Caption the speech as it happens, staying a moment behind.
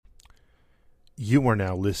You are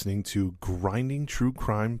now listening to Grinding True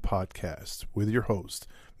Crime Podcast with your host,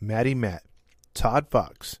 Maddie Matt, Todd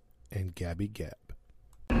Fox, and Gabby Gab.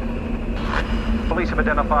 Police have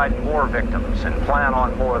identified more victims and plan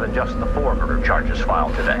on more than just the 4 murder charges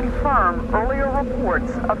filed today. Confirm earlier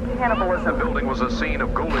reports of cannibalism. The building was a scene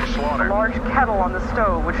of ghoulish slaughter. A large kettle on the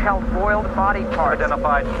stove which held boiled body parts.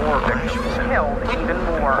 Identified more victims and Killed even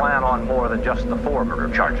more. plan on more than just the 4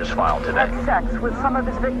 murder charges filed today. Had sex with some of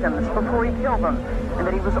his victims before he killed them, and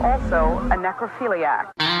that he was also a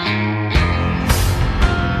necrophiliac.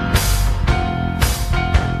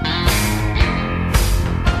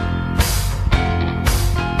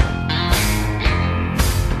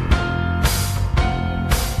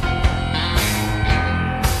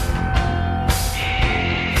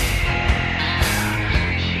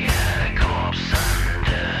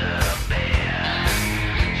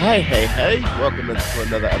 Hey, welcome to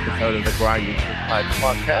another episode of the Grinding True Crime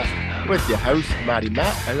Podcast with your host, Maddie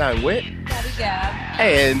Matt, along with Gabby Gab.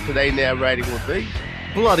 and today narrating will be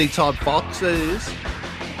Bloody Todd Fox, that is.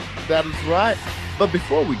 That is right. But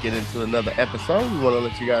before we get into another episode, we want to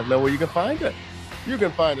let you guys know where you can find us. You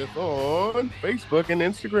can find us on Facebook and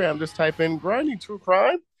Instagram. Just type in Grinding True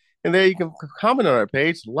Crime, and there you can comment on our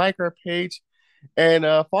page, like our page, and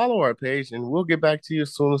follow our page, and we'll get back to you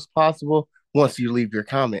as soon as possible once you leave your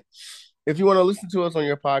comment. If you want to listen to us on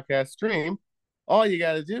your podcast stream, all you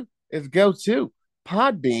got to do is go to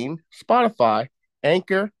Podbean, Spotify,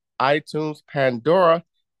 Anchor, iTunes, Pandora,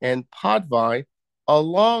 and Podvine,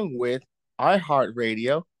 along with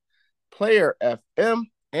iHeartRadio, Player FM,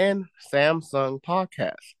 and Samsung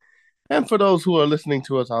Podcasts. And for those who are listening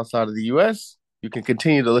to us outside of the U.S., you can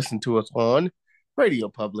continue to listen to us on Radio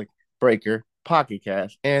Public, Breaker, Pocket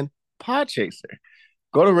Cast, and Podchaser.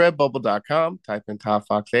 Go to redbubble.com, type in Todd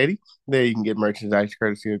Fox 80. There you can get merchandise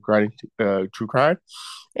courtesy of Grinding True Crime.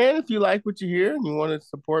 And if you like what you hear and you want to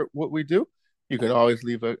support what we do, you can always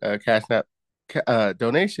leave a Cash App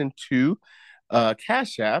donation to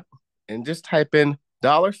Cash App and just type in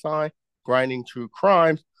 $ Grinding True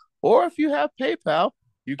Crimes. Or if you have PayPal,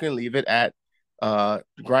 you can leave it at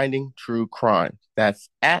Grinding True Crime. That's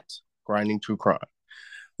at Grinding True Crime.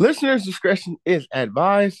 Listeners' discretion is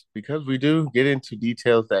advised because we do get into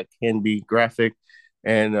details that can be graphic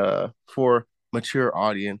and for mature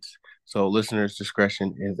audience. So listeners'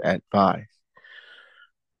 discretion is advised.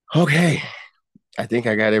 Okay, I think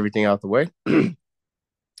I got everything out the way.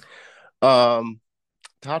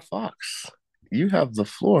 Todd Fox, you have the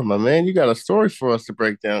floor, my man. You got a story for us to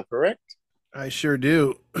break down, correct? I sure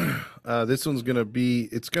do. This one's gonna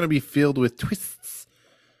be filled with twists.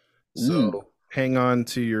 So hang on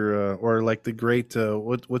to your or like the great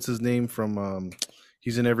what's his name from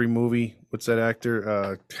he's in every movie. What's that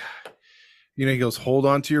actor? He goes, hold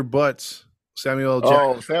on to your butts. Samuel L.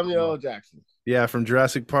 Jackson. Oh, Samuel L. Jackson. Yeah, from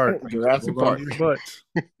Jurassic Park. Jurassic Hold on Park. to your butts.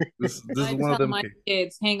 This I is one of tell them. my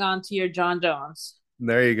kids, hang on to your John Jones.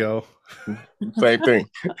 There you go. Same thing.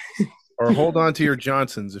 Or hold on to your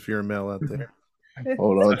Johnsons if you're a male out there.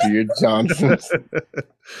 Hold on to your Johnsons.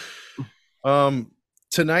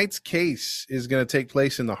 Tonight's case is going to take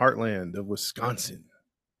place in the heartland of Wisconsin.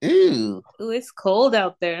 Ew. Ooh, it's cold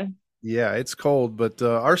out there. Yeah, it's cold, but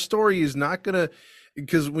our story is not going to,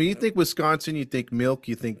 because when you think Wisconsin, you think milk,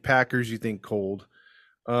 you think Packers, you think cold,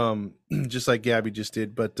 just like Gabby just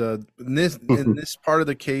did. But in this part of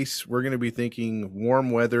the case, we're going to be thinking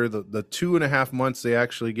warm weather. The 2.5 months they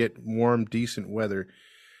actually get warm, decent weather.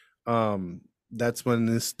 That's when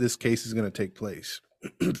this case is going to take place.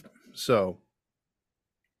 So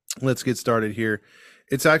let's get started here.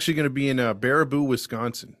 It's actually going to be in Baraboo,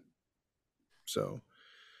 Wisconsin. So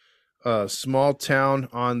small town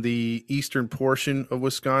on the eastern portion of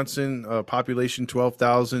Wisconsin, population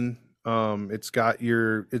 12,000.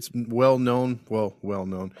 It's well known.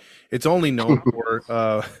 It's only known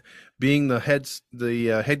for being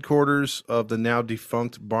the headquarters of the now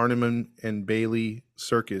defunct Barnum and Bailey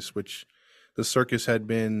Circus, which the circus had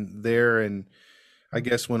been there. And I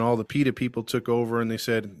guess when all the PETA people took over and they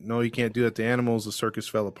said, no, you can't do that to animals, the circus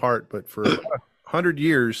fell apart. But for 100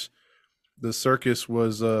 years, the circus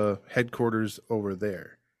was headquarters over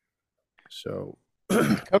there. So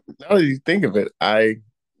Now that you think of it, I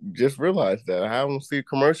just realized that I don't see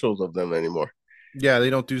commercials of them anymore. yeah, you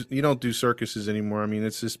don't do circuses anymore. I mean,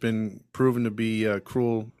 it's just been proven to be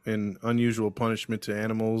cruel and unusual punishment to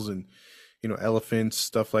animals and elephants,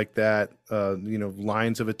 stuff like that.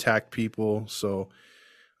 Lions have attacked people. So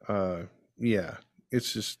yeah,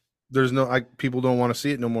 it's just people don't want to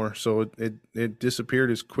see it no more. So it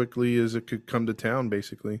disappeared as quickly as it could come to town,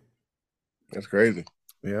 basically. That's crazy.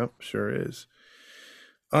 Yep, sure is.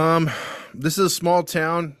 This is a small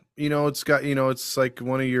town, it's got, it's like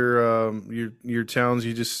one of your towns.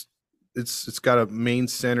 It's got a main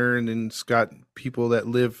center, and then it's got people that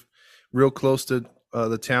live real close to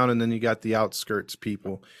the town, and then you got the outskirts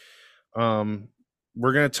people.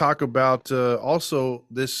 We're going to talk about also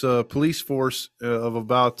this police force of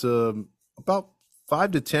about 5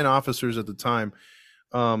 to 10 officers at the time.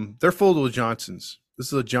 They're full of Johnsons. This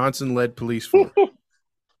is a Johnson-led police force.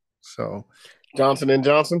 So Johnson and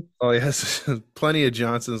Johnson. Oh yes, plenty of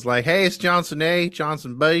Johnsons. Like, hey, it's Johnson A,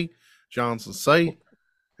 Johnson B, Johnson C,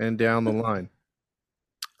 and down the line.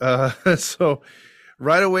 So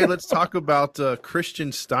right away, let's talk about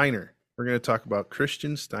Christian Steiner. We're going to talk about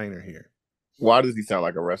Christian Steiner here. Why does he sound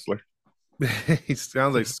like a wrestler? He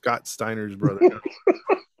sounds like Scott Steiner's brother. Hey,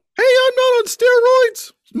 I'm not on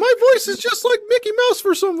steroids. My voice is just like Mickey Mouse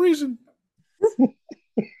for some reason.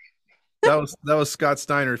 That was Scott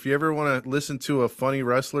Steiner. If you ever want to listen to a funny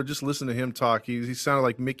wrestler, just listen to him talk. He sounded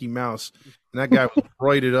like Mickey Mouse, and that guy was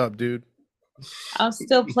roided up, dude. I'm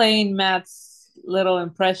still playing Matt's little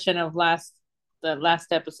impression of the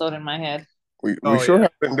last episode in my head. We sure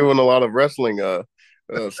have been doing a lot of wrestling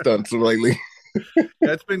stunts lately.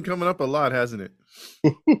 That's been coming up a lot, hasn't it?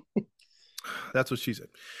 That's what she said.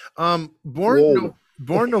 Born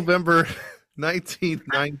November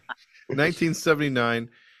 1979.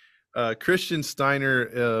 Christian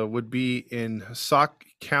Steiner would be in Sauk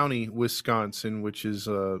County, Wisconsin, which is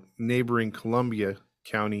neighboring Columbia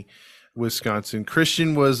County, Wisconsin.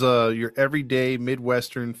 Christian was your everyday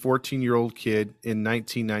Midwestern 14-year-old kid in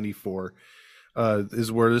 1994. Is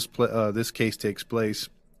where this case takes place.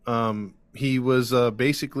 He was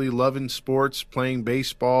basically loving sports, playing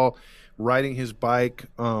baseball, riding his bike.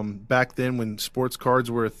 Back then, when sports cards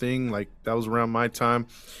were a thing, like that was around my time.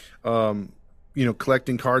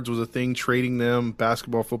 Collecting cards was a thing, trading them,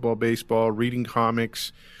 basketball, football, baseball, reading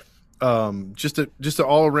comics. Just an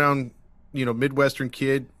all around, Midwestern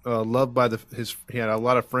kid, loved by he had a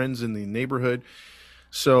lot of friends in the neighborhood.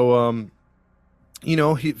 So,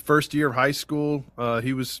 first year of high school,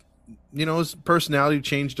 he was, his personality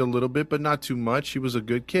changed a little bit, but not too much. He was a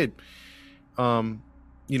good kid.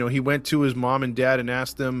 He went to his mom and dad and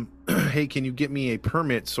asked them, hey, can you get me a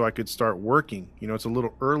permit so I could start working? It's a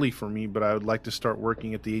little early for me, but I would like to start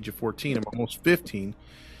working at the age of 14. I'm almost 15.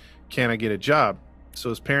 Can I get a job? So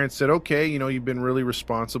his parents said, okay, you've been really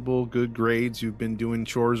responsible, good grades. You've been doing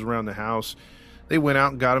chores around the house. They went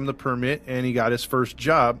out and got him the permit, and he got his first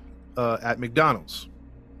job at McDonald's.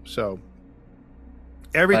 So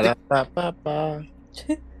everything.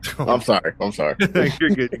 I'm sorry. You're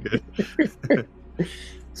good.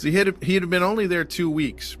 So he had been only there 2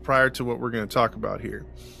 weeks prior to what we're going to talk about here.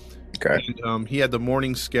 Okay. And, he had the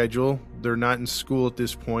morning schedule. They're not in school at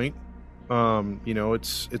this point.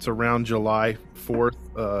 It's around July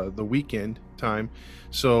 4th, the weekend time.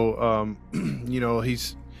 So,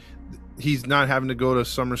 he's not having to go to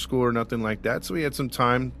summer school or nothing like that. So he had some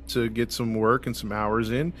time to get some work and some hours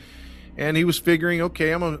in. And he was figuring,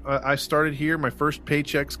 okay, I started here. My first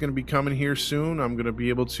paycheck's going to be coming here soon. I'm going to be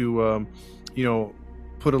able to,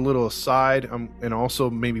 put a little aside, and also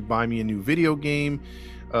maybe buy me a new video game.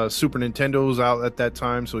 Super Nintendo was out at that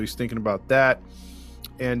time, so he's thinking about that.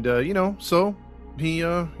 And so he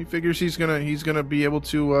figures he's gonna be able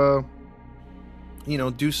to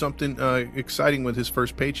do something exciting with his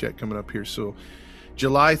first paycheck coming up here. So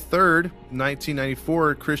July 3rd,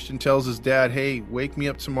 1994, Christian tells his dad, hey, wake me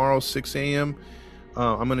up tomorrow 6 a.m.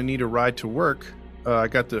 I'm gonna need a ride to work. I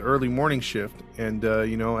got the early morning shift. And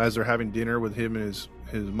as they're having dinner with him and his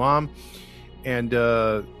mom and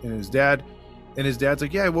his dad, and his dad's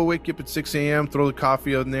like, yeah, we'll wake you up at 6 a.m. Throw the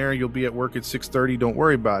coffee in there. You'll be at work at 6:30. Don't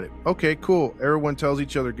worry about it. Okay, cool. Everyone tells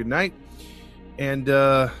each other good night. And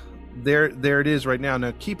there it is right now.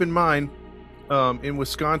 Now, keep in mind, in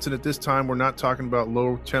Wisconsin at this time, we're not talking about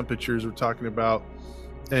low temperatures. We're talking about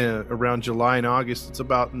around July and August. It's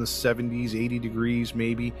about in the 70s, 80 degrees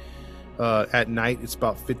maybe. At night, it's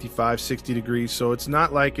about 55, 60 degrees. So it's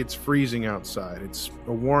not like it's freezing outside. It's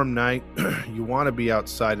a warm night. You want to be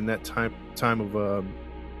outside in that time of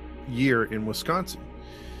year in Wisconsin.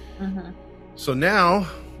 Mm-hmm. So now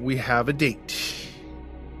we have a date.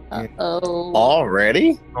 Uh-oh.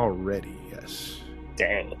 Already, yes.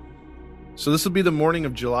 Dang. So this will be the morning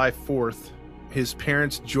of July 4th. His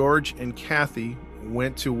parents, George and Kathy,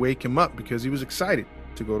 went to wake him up because he was excited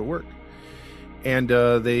to go to work. And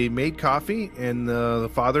they made coffee, and the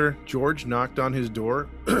father, George, knocked on his door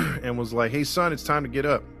and was like, hey, son, it's time to get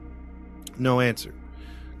up. No answer.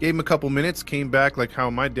 Gave him a couple minutes, came back like how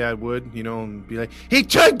my dad would, and be like, hey,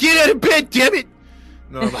 Chuck, get out of bed, damn it.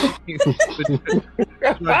 No,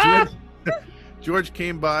 George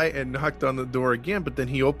came by and knocked on the door again, but then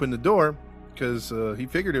he opened the door because he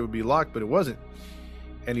figured it would be locked, but it wasn't.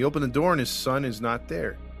 And he opened the door and his son is not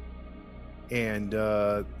there. And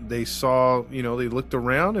they saw, they looked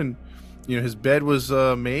around and, his bed was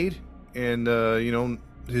made and,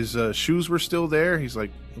 his shoes were still there. He's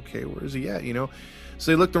like, okay, where is he at?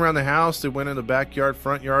 So they looked around the house. They went in the backyard,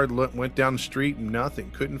 front yard, went down the street,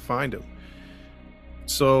 nothing. Couldn't find him.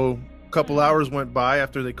 So a couple hours went by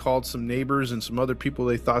after they called some neighbors and some other people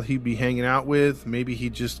they thought he'd be hanging out with. Maybe he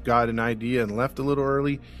just got an idea and left a little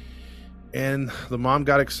early. And the mom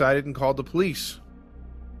got excited and called the police.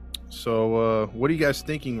 So what are you guys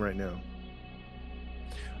thinking right now?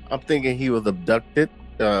 I'm thinking he was abducted.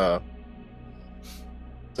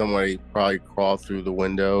 Somebody probably crawled through the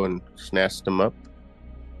window and snatched him up.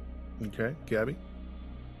 Okay, Gabby?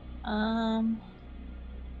 Jeez.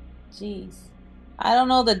 I don't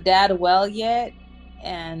know the dad well yet,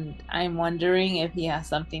 and I'm wondering if he has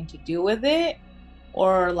something to do with it,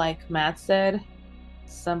 or like Matt said,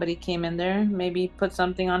 somebody came in there, maybe put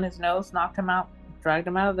something on his nose, knocked him out, dragged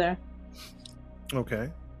him out of there. Okay.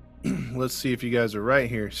 Let's see if you guys are right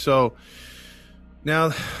here. So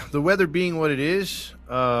now the weather being what it is,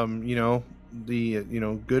 good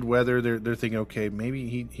weather, they're thinking, okay,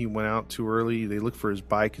 maybe he went out too early. They look for his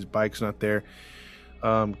bike's not there.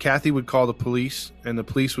 Kathy would call the police, and the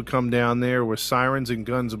police would come down there with sirens and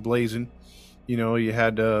guns ablazing. You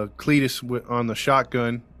had Cletus on the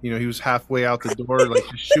shotgun. He was halfway out the door, like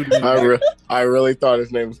just shooting. I really thought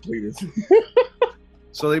his name was Cletus.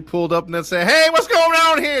 So they pulled up and they said, "Hey, what's going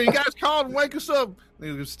on here? You guys called and wake us up."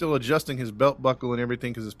 He was still adjusting his belt buckle and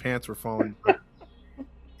everything because his pants were falling.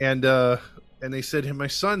 And they said, "My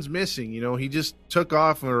son's missing. He just took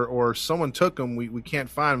off, or someone took him. We can't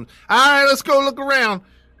find him. All right, let's go look around."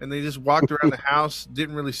 And they just walked around the house,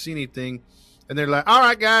 didn't really see anything. And they're like, "All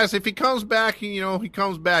right, guys, if he comes back, he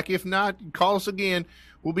comes back. If not, call us again.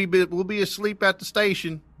 We'll be asleep at the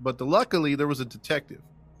station." But luckily, there was a detective,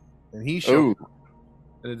 and he showed. Ooh.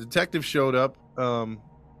 And the detective showed up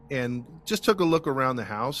and just took a look around the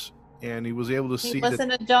house, and he was able to see. It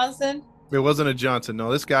wasn't a Johnson? It wasn't a Johnson.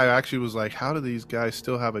 No, this guy actually was like, how do these guys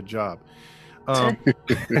still have a job?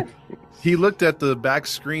 He looked at the back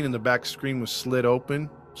screen, and the back screen was slit open.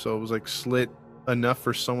 So it was like slit enough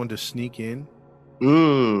for someone to sneak in.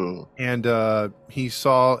 Mm. And he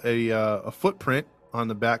saw a footprint on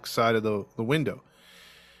the back side of the window.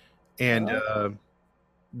 And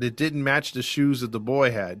that didn't match the shoes that the boy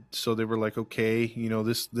had. So they were like, okay,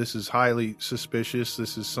 this is highly suspicious.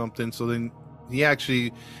 This is something. So then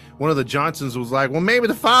one of the Johnsons was like, well, maybe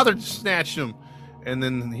the father snatched him. And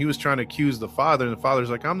then he was trying to accuse the father. And the father's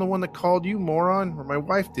like, I'm the one that called you, moron. Or my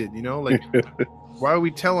wife did, like, why are we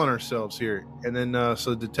telling ourselves here? And then,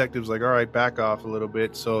 so the detective's like, all right, back off a little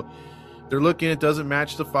bit. So they're looking, it doesn't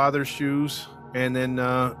match the father's shoes. And then,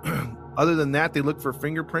 other than that, they look for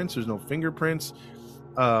fingerprints. There's no fingerprints.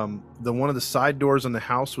 One of the side doors on the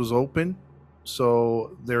house was open,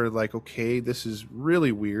 so they're like, okay, this is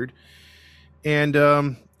really weird. And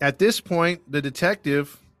at this point, the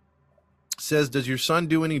detective says, does your son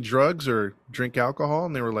do any drugs or drink alcohol?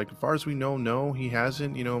 And they were like, as far as we know, no, he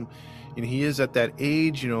hasn't. And he is at that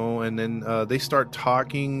age, and then they start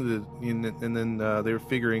talking, and then they were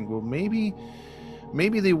figuring, well, maybe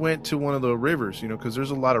they went to one of the rivers, because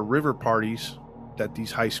there's a lot of river parties that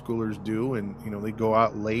these high schoolers do, and they go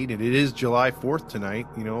out late, and it is July 4th tonight,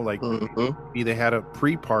 maybe they had a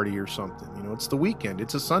pre-party or something. It's the weekend,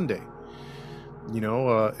 it's a Sunday,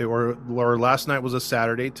 or last night was a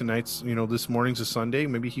Saturday, tonight's this morning's a Sunday.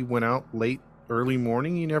 Maybe he went out late, early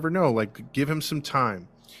morning, you never know. Like, give him some time.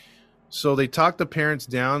 So they talked the parents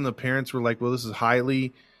down. The parents were like, well, this is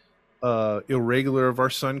highly irregular of our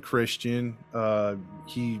son Christian.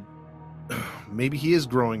 Maybe he is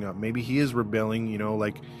growing up. Maybe he is rebelling,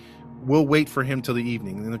 we'll wait for him till the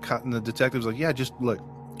evening. And the detective's like, yeah, just look,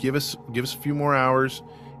 give us a few more hours.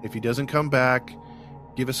 If he doesn't come back,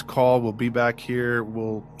 give us a call. We'll be back here.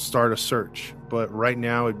 We'll start a search. But right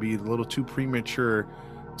now it'd be a little too premature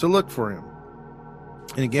to look for him.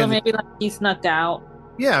 And again, so maybe he snuck out.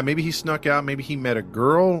 Yeah, maybe he snuck out. Maybe he met a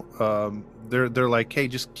girl. They're like, hey,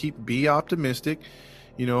 just be optimistic.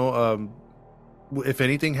 If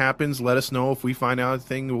anything happens, let us know. If we find out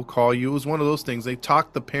anything, we'll call you. It was one of those things. They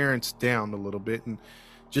talked the parents down a little bit and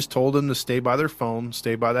just told them to stay by their phone,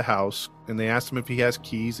 stay by the house. And they asked him if he has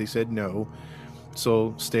keys. They said no.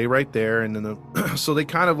 So stay right there. And then so they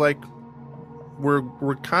kind of like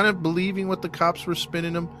were kind of believing what the cops were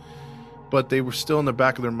spinning them, but they were still in the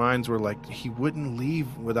back of their minds were like, he wouldn't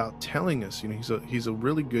leave without telling us. He's a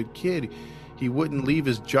really good kid. He wouldn't leave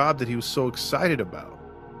his job that he was so excited about.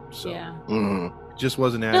 So Yeah. it just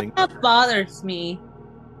wasn't adding up. That bothers me.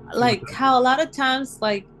 Like how a lot of times,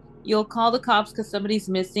 like you'll call the cops because somebody's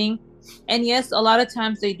missing, and yes, a lot of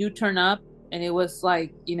times they do turn up, and it was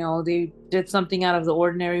like, you know, they did something out of the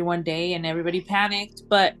ordinary one day, and everybody panicked.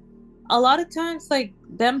 But a lot of times, like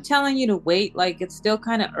them telling you to wait, like it's still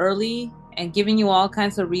kind of early, and giving you all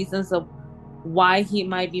kinds of reasons of why he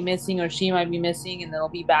might be missing or she might be missing, and they'll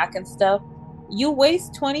be back and stuff. You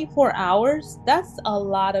waste 24 hours. That's a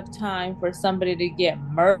lot of time for somebody to get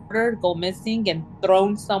murdered, go missing, and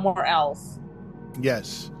thrown somewhere else.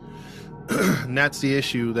 Yes. And that's the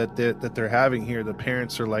issue that they're having here. The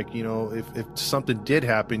parents are like, you know, if something did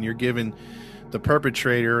happen, you're giving the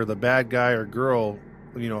perpetrator or the bad guy or girl,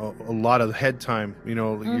 you know, a lot of head time, you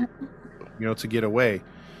know, to get away.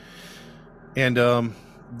 And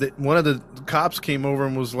one of the cops came over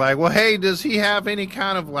and was like, well, hey, does he have any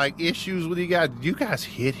kind of like issues with you guys? Do you guys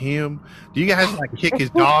hit him? Do you guys like kick his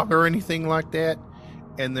dog or anything like that?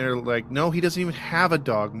 And they're like, no, he doesn't even have a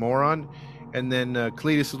dog, moron. And then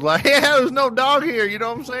Cletus was like, yeah, there's no dog here. You know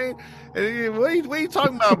what I'm saying? And what are you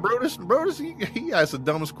talking about, Brutus? Brutus, he asked the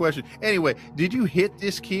dumbest question. Anyway, did you hit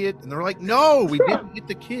this kid? And they're like, no, we didn't hit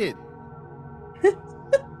the kid.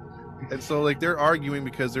 And so, like, they're arguing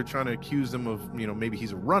because they're trying to accuse him of, you know, maybe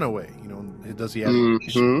he's a runaway. You know, does he have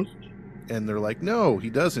issues? And they're like, no, he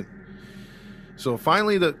doesn't. So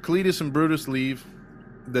finally, the Cletus and Brutus leave.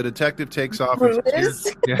 The detective takes off.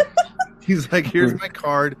 He's like, here's my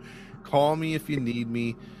card. Call me if you need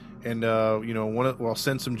me. And, you know, I'll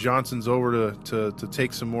send some Johnsons over to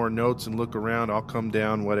take some more notes and look around. I'll come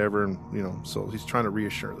down, whatever. And, you know, so he's trying to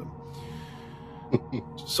reassure them.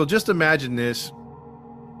 So just imagine this.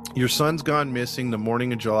 Your son's gone missing the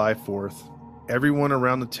morning of July 4th. Everyone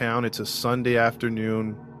around the town, it's a Sunday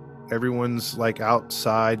afternoon. Everyone's like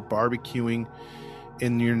outside barbecuing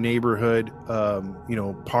in your neighborhood, you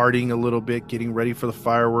know, partying a little bit, getting ready for the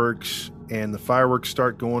fireworks. And the fireworks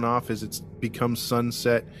start going off as it becomes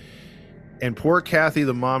sunset. And poor Kathy,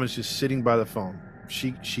 the mom, is just sitting by the phone.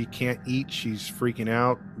 She can't eat. She's freaking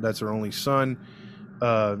out. That's her only son.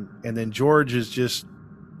 And then George is just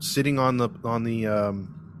sitting on the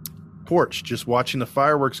porch, just watching the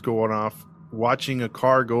fireworks going off, watching a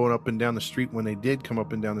car going up and down the street when they did come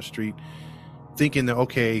up and down the street, thinking that,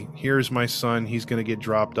 okay, here's my son, he's going to get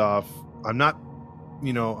dropped off. I'm not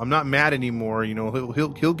mad anymore. You know,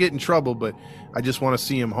 he'll get in trouble, but I just want to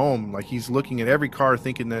see him home. Like, he's looking at every car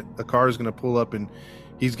thinking that a car is going to pull up and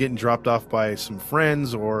he's getting dropped off by some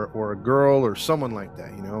friends or a girl or someone like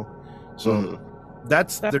that, you know? So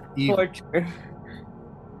that's their torture.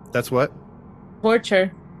 That's what?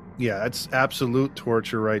 Torture. Yeah, that's absolute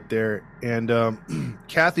torture right there. And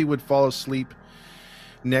Kathy would fall asleep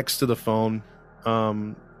next to the phone.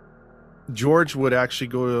 George would actually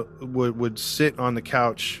would sit on the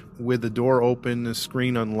couch with the door open, the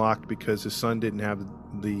screen unlocked because his son didn't have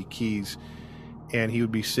the keys, and he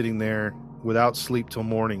would be sitting there without sleep till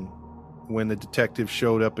morning when the detective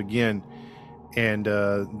showed up again, and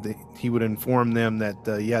he would inform them that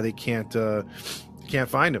they can't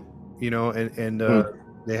find him, you know, and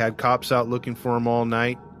they had cops out looking for him all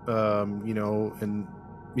night, you know, and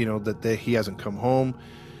you know that he hasn't come home.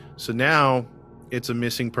 So now it's a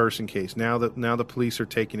missing person case. Now the police are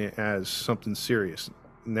taking it as something serious.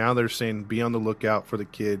 Now they're saying be on the lookout for the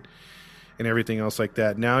kid and everything else like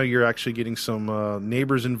that. Now you're actually getting some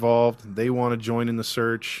neighbors involved. They want to join in the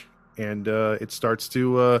search, and it starts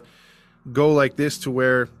to go like this to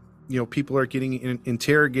where, you know, people are getting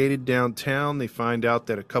interrogated downtown. They find out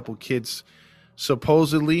that a couple kids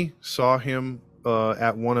supposedly saw him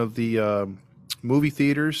at one of the movie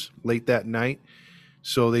theaters late that night.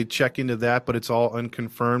 So they check into that, but it's all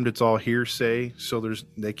unconfirmed. It's all hearsay. So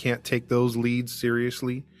they can't take those leads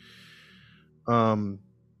seriously.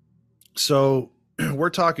 So we're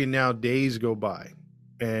talking now, days go by,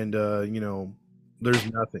 and you know,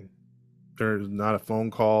 there's nothing. There's not a phone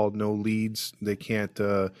call, no leads. They can't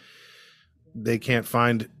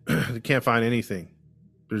find anything.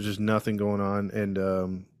 There's just nothing going on. And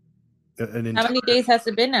how many days has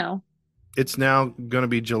it been now? It's now going to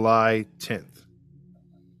be July 10th.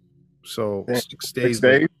 So 6 days. 6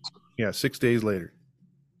 days? Yeah, 6 days later.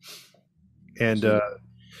 And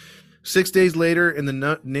 6 days later, in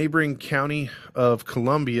the neighboring county of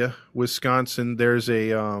Columbia, Wisconsin, there's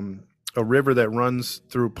a river that runs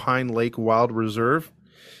through Pine Lake Wild Reserve,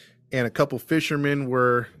 and a couple fishermen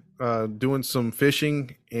were doing some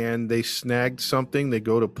fishing, and they snagged something. They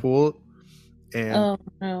go to pull it, and oh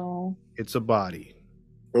no, it's a body.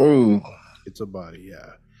 Oh, it's a body,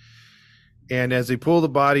 yeah. And as they pull the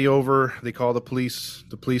body over, they call the police.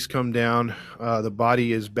 The police come down. The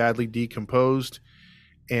body is badly decomposed,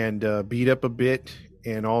 and beat up a bit,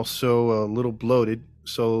 and also a little bloated.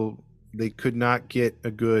 So they could not get a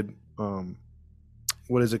good,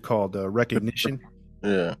 what is it called, recognition,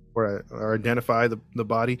 Yeah. or identify the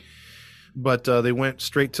body. But they went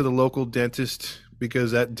straight to the local dentist,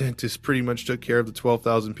 because that dentist pretty much took care of the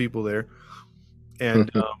 12,000 people there.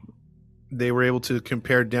 And they were able to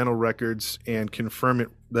compare dental records and confirm it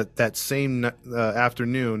that same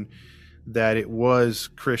afternoon that it was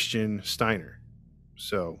Christian Steiner.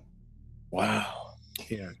 So, Wow.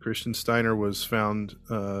 yeah, Christian Steiner was found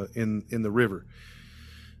in the river.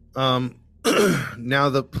 Now,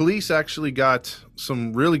 the police actually got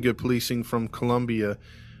some really good policing from Colombia.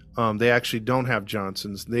 They actually don't have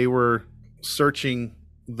Johnson's. They were searching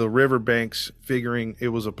the riverbanks, figuring it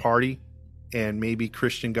was a party, and maybe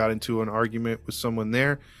Christian got into an argument with someone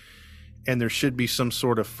there, and there should be some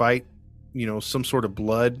sort of fight, some sort of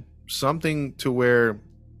blood, something to where,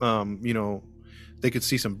 they could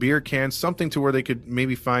see some beer cans, something to where they could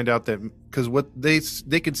maybe find out that, because what they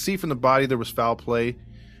could see from the body, there was foul play.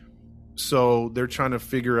 So they're trying to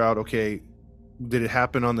figure out, okay, did it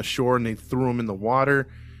happen on the shore and they threw him in the water?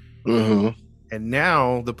 Mm-hmm. And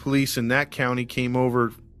now the police in that county came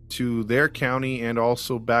over to their county, and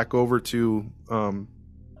also back over to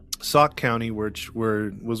Sauk County,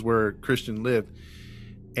 where Christian lived.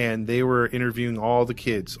 And they were interviewing all the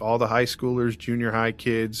kids, all the high schoolers, junior high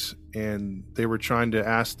kids, and they were trying to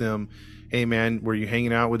ask them, "Hey, man, were you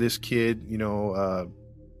hanging out with this kid?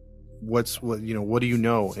 What do you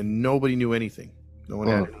know?" And nobody knew anything. No one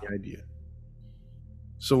had any idea.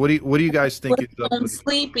 So what do you guys think? Home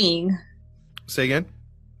sleeping. Say again?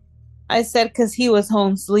 I said because he was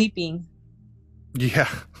home sleeping. Yeah.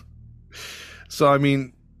 So I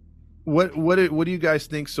mean, what do you guys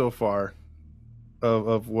think so far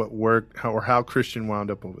of what worked, how Christian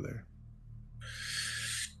wound up over there?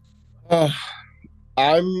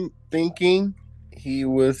 I'm thinking he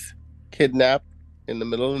was kidnapped in the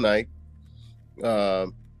middle of the night.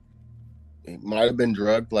 He might have been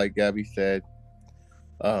drugged, like Gabby said.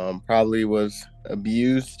 Probably was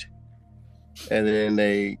abused, and then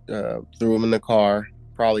they threw him in the car,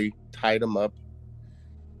 probably tied him up,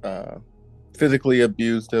 physically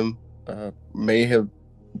abused him, may have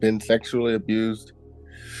been sexually abused.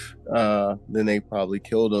 Then they probably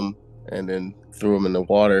killed him and then threw him in the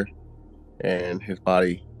water, and his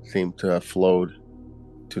body seemed to have flowed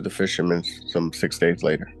to the fishermen some 6 days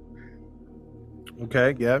later.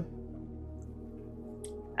 Okay, yeah.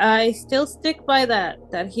 I still stick by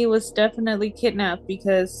that he was definitely kidnapped,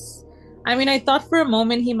 because I thought for a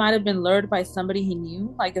moment he might have been lured by somebody he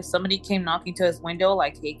knew, like if somebody came knocking to his window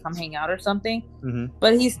like, "Hey, come hang out," or something. Mm-hmm.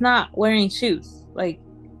 But he's not wearing shoes. Like,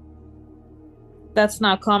 that's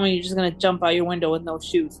not common. You're just gonna jump out your window with no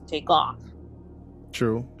shoes and take off.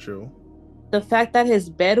 True. The fact that his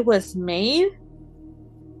bed was made,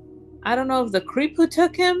 I don't know if the creep who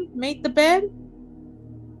took him made the bed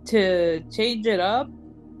to change it up,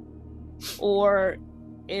 or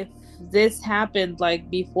if this happened like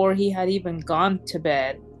before he had even gone to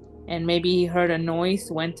bed, and maybe he heard a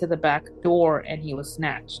noise, went to the back door, and he was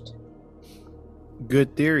snatched.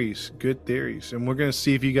 Good theories, and we're going to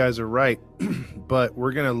see if you guys are right. But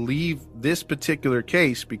we're going to leave this particular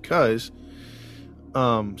case because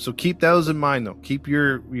so keep those in mind, though. Keep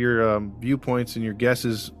your viewpoints and your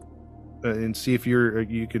guesses, and see if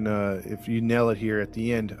you can if you nail it here at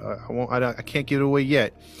the end. I can't give it away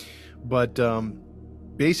yet, but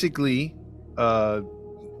basically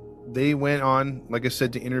they went on, like I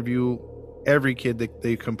said, to interview every kid that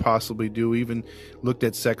they can possibly do, even looked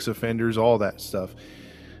at sex offenders, all that stuff.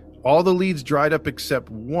 All the leads dried up except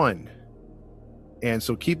one, and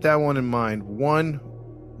so keep that one in mind. One,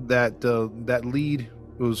 that lead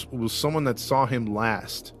was someone that saw him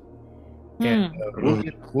last, and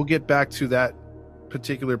we'll get back to that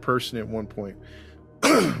particular person at one point.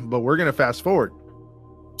 But we're gonna fast forward.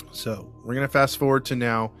 So we're gonna fast forward to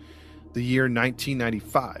now, the year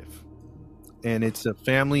 1995. And it's a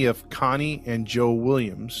family of Connie and Joe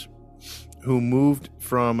Williams who moved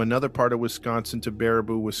from another part of Wisconsin to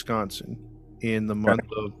Baraboo, Wisconsin in the month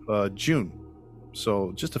of June.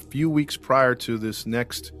 So just a few weeks prior to this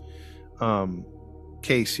next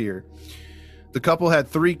case here. The couple had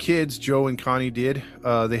 3 kids, Joe and Connie did.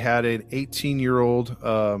 They had an 18-year-old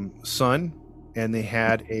son, and they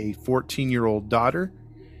had a 14-year-old daughter,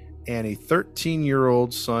 and a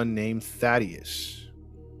 13-year-old son named Thaddeus.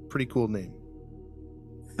 Pretty cool name.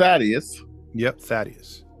 Thaddeus? Yep,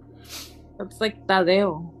 Thaddeus. Looks like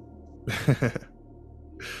Tadeo.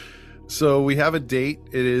 So we have a date.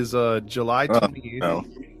 It is July 28th,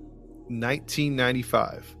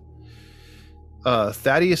 1995.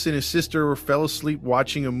 Thaddeus and his sister fell asleep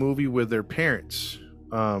watching a movie with their parents.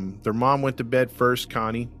 Their mom went to bed first,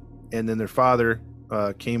 Connie, and then their father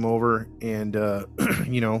came over and,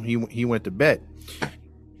 he went to bed.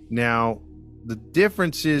 Now, the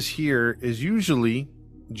difference is here is usually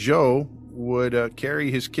Joe would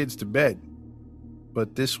carry his kids to bed,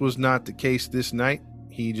 but this was not the case this night.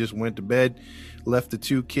 He just went to bed, left the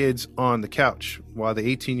two kids on the couch while the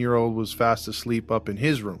 18-year-old was fast asleep up in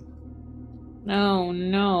his room. Oh,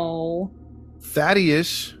 no.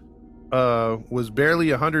 Thaddeus was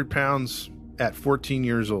barely 100 pounds at 14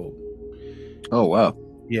 years old. Oh, wow.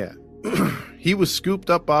 Yeah. He was scooped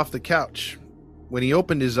up off the couch. When he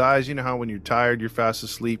opened his eyes, you know how when you're tired, you're fast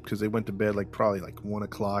asleep because they went to bed probably 1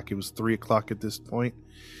 o'clock. It was 3 o'clock at this point.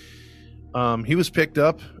 He was picked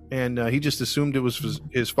up, and he just assumed it was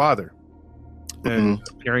his father and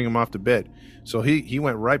carrying him off to bed. So he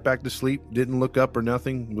went right back to sleep, didn't look up or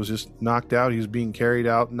nothing, was just knocked out. He was being carried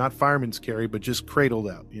out, not fireman's carry, but just cradled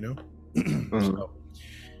out, So,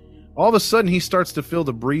 all of a sudden, he starts to feel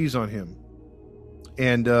the breeze on him.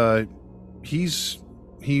 And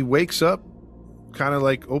he wakes up, kind of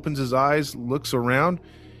opens his eyes, looks around.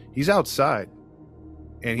 He's outside.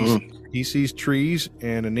 And he sees trees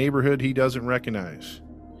and a neighborhood he doesn't recognize.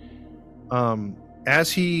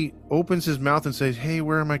 As he opens his mouth and says, "Hey,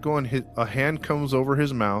 where am I going?" A hand comes over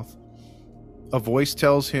his mouth. A voice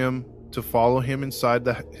tells him to follow him inside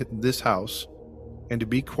this house and to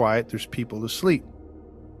be quiet. There's people asleep.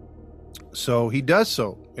 So he does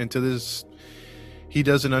so. And to this, he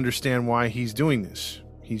doesn't understand why he's doing this.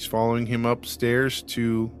 He's following him upstairs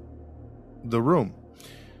to the room.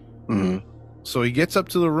 So he gets up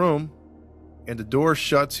to the room and the door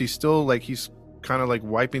shuts. He's still he's kind of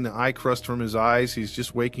wiping the eye crust from his eyes. He's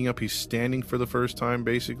just waking up. He's standing for the first time,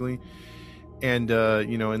 basically. And,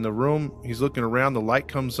 in the room, he's looking around. The light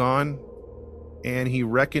comes on and he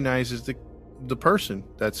recognizes the person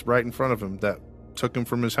that's right in front of him that took him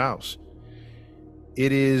from his house.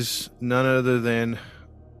 It is none other than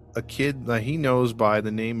a kid that he knows by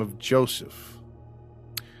the name of Joseph.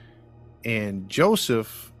 And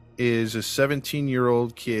Joseph is a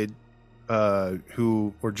 17-year-old kid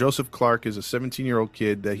Joseph Clark is a 17-year-old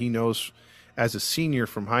kid that he knows as a senior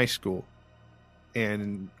from high school.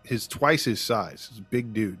 And he's twice his size. He's a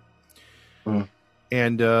big dude.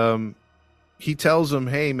 And he tells him,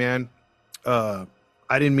 "Hey, man, I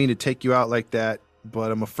didn't mean to take you out like that, but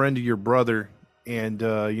I'm a friend of your brother. And,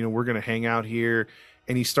 we're going to hang out here."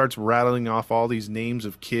 And he starts rattling off all these names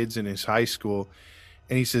of kids in his high school.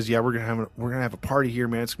 And he says, "Yeah, we're gonna have a party here,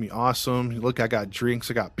 man. It's gonna be awesome. Look, I got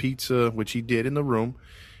drinks, I got pizza," which he did in the room.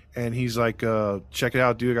 And he's like, "Check it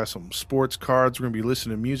out, dude. I got some sports cards. We're gonna be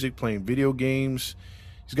listening to music, playing video games."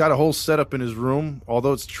 He's got a whole setup in his room.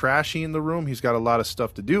 Although it's trashy in the room, he's got a lot of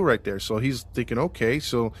stuff to do right there. So he's thinking, okay.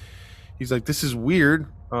 So he's like, "This is weird.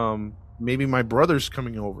 Maybe my brother's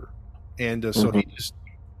coming over." And so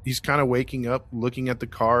he's kind of waking up, looking at the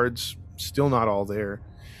cards, still not all there.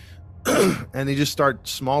 And they just start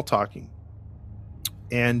small talking.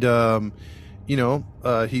 And,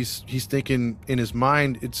 he's thinking in his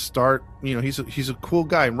mind, he's a cool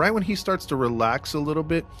guy. And right when he starts to relax a little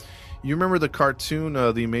bit, you remember the cartoon,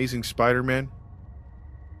 The Amazing Spider-Man?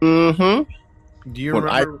 Do you when remember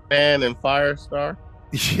Iron Man and Firestar?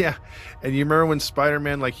 Yeah. And you remember when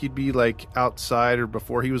Spider-Man, he'd be outside or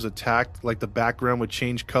before he was attacked, the background would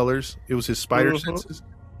change colors. It was his spider senses.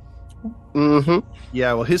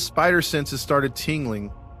 Yeah, well, his spider senses started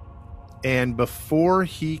tingling, and before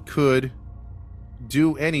he could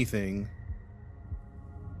do anything,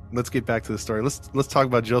 let's get back to the story. Let's talk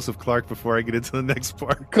about Joseph Clark before I get into the next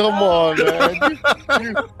part. Come on, man.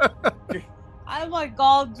 I'm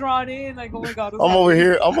all drawn in, oh my god. I'm over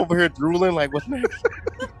here drooling, what's next?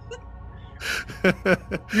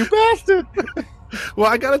 You bastard. Well,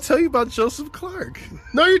 I gotta tell you about Joseph Clark.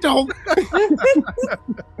 No, you don't.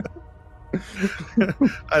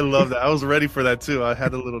 I love that. I was ready for that too. I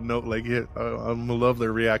had a little note I'm gonna love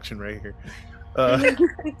their reaction right here.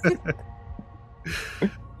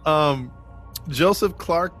 Joseph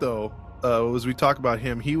Clark, though, as we talk about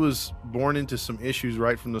him, he was born into some issues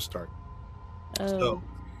right from the start. So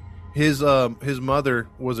his mother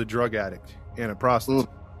was a drug addict and a prostitute.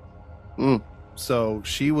 So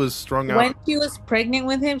she was strung out. When she was pregnant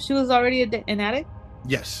with him, she was already an addict?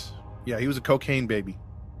 Yes. Yeah, he was a cocaine baby.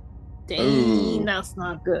 Dang, that's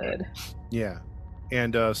not good. Yeah.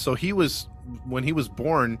 And so when he was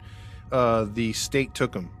born, the state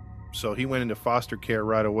took him. So he went into foster care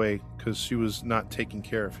right away because she was not taking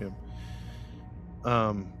care of him.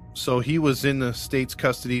 So he was in the state's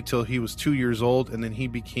custody till he was 2 years old, and then he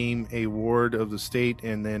became a ward of the state,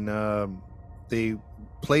 and then they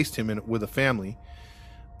placed him in with a family,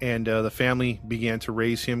 and the family began to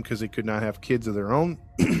raise him because they could not have kids of their own,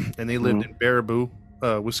 and they lived in Baraboo,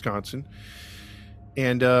 Wisconsin,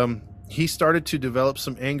 and he started to develop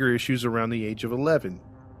some anger issues around the age of 11.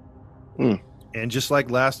 And just like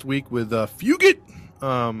last week with Fugit,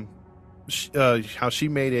 how she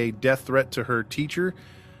made a death threat to her teacher,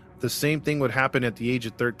 the same thing would happen at the age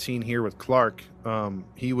of 13 here with Clark.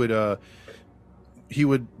 He would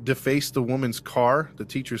deface the woman's car, the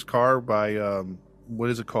teacher's car, by what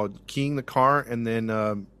is it called, keying the car, and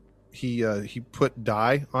then he put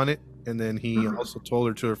dye on it, and then he also told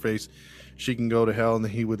her to her face she can go to hell, and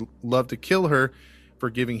that he would love to kill her for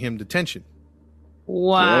giving him detention.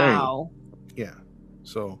 Wow. Yeah.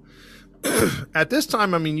 So at this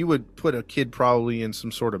time, I mean, you would put a kid probably in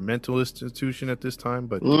some sort of mental institution at this time,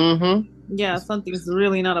 but Yeah, something's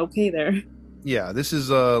really not okay there. yeah, this is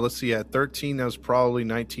let's see, at 13, that was probably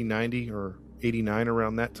 1990 or 89,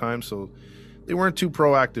 around that time. So they weren't too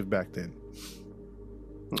proactive back then.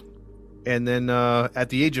 And then at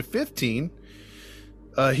the age of 15,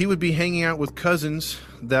 he would be hanging out with cousins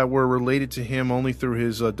that were related to him only through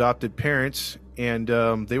his adopted parents, and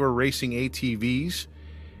they were racing ATVs.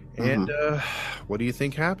 And what do you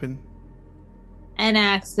think happened? An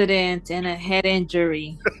accident and a head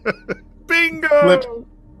injury. Bingo!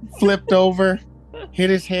 Flipped over, hit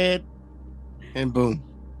his head, and boom.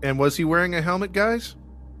 And was he wearing a helmet, guys?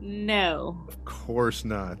 No. Of course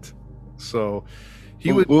not. So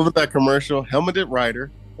He would. What was that commercial? Helmeted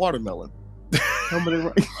rider, watermelon. Helmeted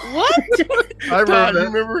rider. What? I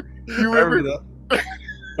remember that. You remember that?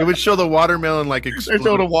 It would show the watermelon like They explode.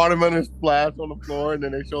 show the watermelon splash on the floor, and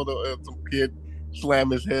then they show some kid slam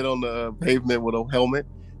his head on the pavement with a helmet.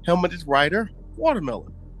 Helmeted rider,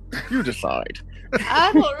 watermelon. You decide.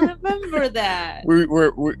 I don't remember that. We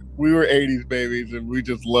were 80s babies, and we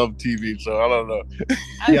just loved TV, so I don't know.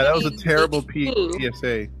 Yeah, that was a terrible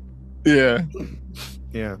PSA. Yeah.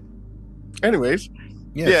 Yeah. Anyways,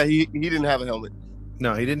 Yes. yeah, he didn't have a helmet.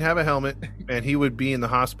 No, he didn't have a helmet, and he would be in the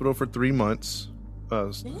hospital for 3 months.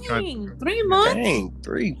 Dang, 3 months? Dang,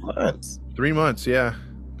 3 months. 3 months, yeah.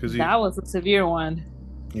 Because That was a severe one.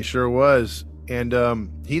 he sure was. And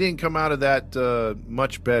he didn't come out of that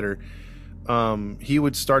much better. He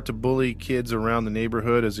would start to bully kids around the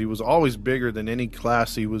neighborhood, as he was always bigger than any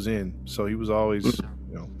class he was in. So he was always,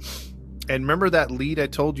 you know. And remember that lead I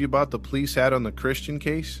told you about the police had on the Christian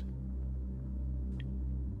case?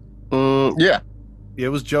 Yeah. It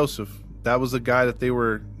was Joseph. That was the guy that they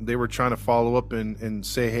were trying to follow up and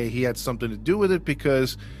say, hey, he had something to do with it,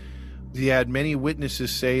 because he had many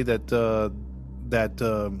witnesses say that the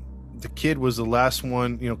kid was the last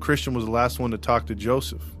one. You know, Christian was the last one to talk to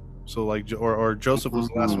Joseph. So like, or Joseph was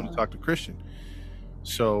the last one to talk to Christian.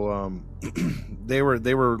 So they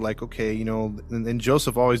were like, okay, you know, and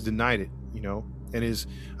Joseph always denied it, you know. And his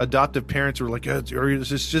adoptive parents were like,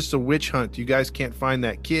 it's just a witch hunt. You guys can't find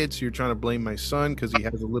that kid, so you're trying to blame my son because he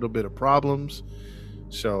has a little bit of problems.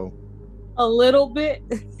 So, A little bit?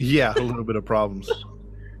 yeah, a little bit of problems.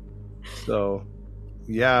 So,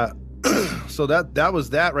 yeah. So that was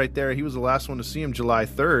that right there. He was the last one to see him, July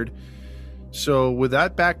 3rd. So with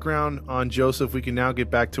that background on Joseph, we can now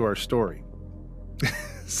get back to our story.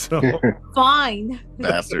 So Fine.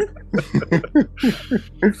 Bastard.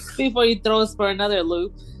 Before you throw us for another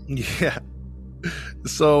loop. yeah.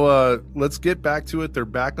 So let's get back to it. They're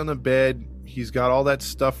back on the bed. He's got all that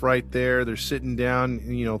stuff right there. They're sitting down.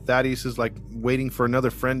 And, you know, Thaddeus is like waiting for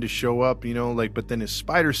another friend to show up, you know, like, but then his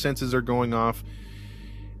spider senses are going off.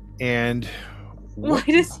 And Why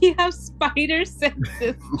does he have spider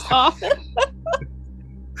senses?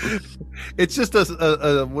 it's just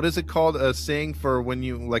a what is it called? A saying for when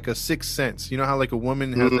you, like, a sixth sense. You know how like a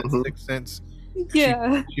woman has that sixth sense?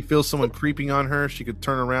 Yeah. She feels someone creeping on her. She could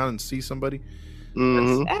turn around and see somebody.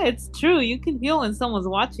 Yeah, it's true. You can feel when someone's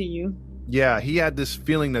watching you. Yeah, he had this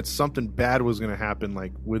feeling that something bad was going to happen,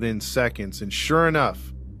 like within seconds. And sure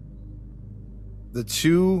enough, the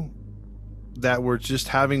two that were just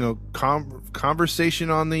having a conversation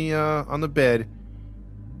on the bed,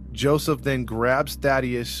 Joseph then grabs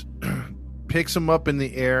Thaddeus, picks him up in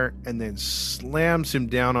the air, and then slams him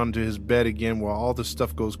down onto his bed again while all the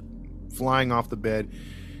stuff goes flying off the bed.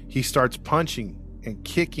 He starts punching and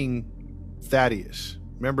kicking Thaddeus.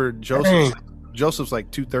 Remember, Joseph's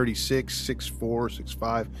like 236, 6'4",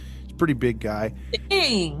 6'5". He's a pretty big guy.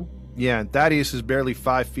 Dang. Yeah, and Thaddeus is barely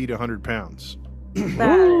 5 feet, 100 pounds.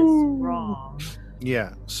 That is wrong.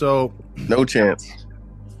 Yeah, so No chance.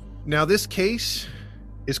 now this case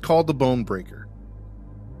is called the Bone Breaker.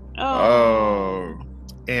 Oh.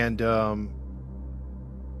 And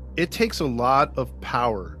it takes a lot of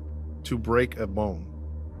power to break a bone.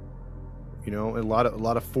 You know, a lot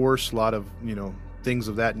of force, a lot of, you know, things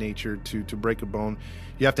of that nature to break a bone.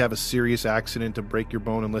 You have to have a serious accident to break your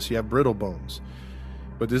bone unless you have brittle bones.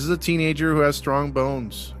 But this is a teenager who has strong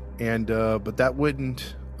bones, and but that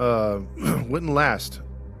wouldn't last,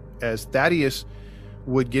 as Thaddeus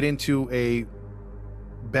would get into a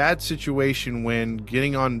bad situation when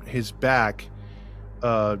getting on his back.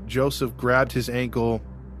 Joseph grabbed his ankle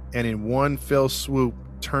and in one fell swoop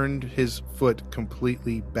turned his foot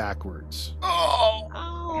completely backwards.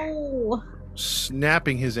 Oh.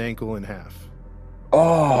 Snapping his ankle in half.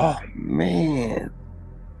 Oh, man.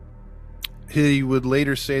 He would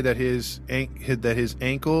later say that his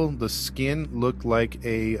ankle, the skin looked like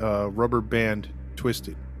a rubber band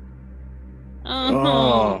twisted.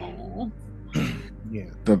 Oh.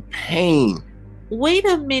 Yeah. The pain. Wait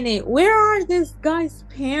a minute. Where are this guy's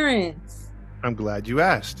parents? I'm glad you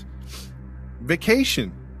asked.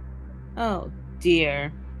 Vacation. Oh,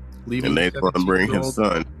 dear. Leaving And they the want to bring his 17-year-old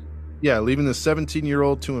son. Yeah, leaving the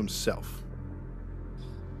 17-year-old to himself.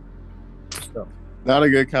 So, Not a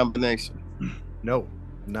good combination. no,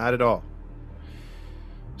 not at all.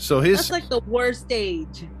 So his That's like the worst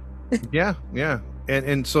age. yeah.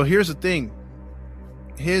 And so here's the thing.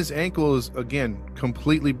 His ankle is, again,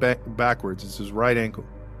 completely backwards. It's his right ankle.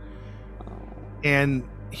 And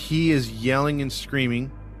he is yelling and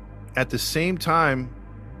screaming. At the same time,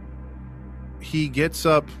 he gets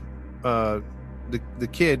up, the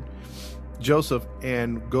kid, Joseph,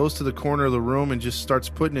 and goes to the corner of the room and just starts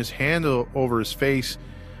putting his hand over his face,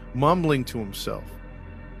 mumbling to himself.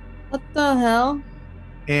 What the hell?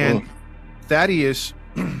 And Thaddeus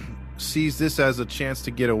sees this as a chance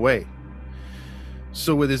to get away.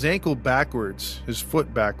 So with his ankle backwards, his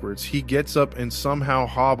foot backwards, he gets up and somehow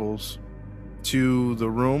hobbles to the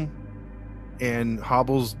room and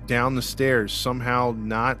hobbles down the stairs, somehow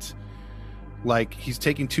not like he's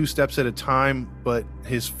taking 2 steps at a time, but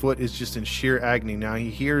his foot is just in sheer agony. Now he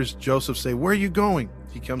hears Joseph say, "Where are you going?"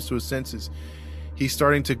 He comes to his senses. He's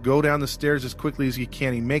starting to go down the stairs as quickly as he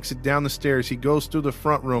can. He makes it down the stairs. He goes through the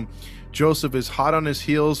front room. Joseph is hot on his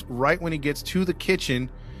heels. Right when he gets to the kitchen,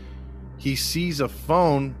 he sees a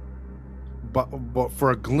phone, but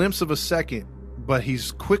for a glimpse of a second, but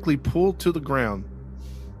he's quickly pulled to the ground.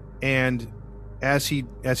 And as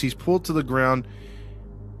he's pulled to the ground,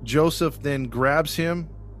 Joseph then grabs him,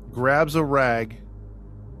 grabs a rag,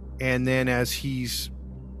 and then as he's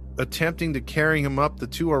attempting to carry him up, the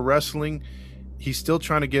two are wrestling. He's still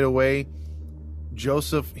trying to get away.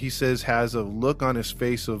 Joseph, he says, has a look on his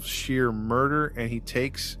face of sheer murder, and he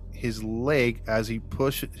takes his leg as he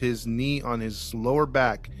pushes his knee on his lower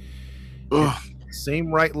back,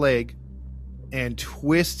 same right leg, and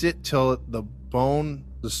twists it till the bone,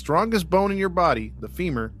 the strongest bone in your body, the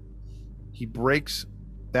femur, he breaks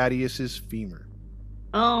Thaddeus's femur.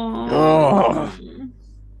 Oh.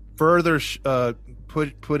 Further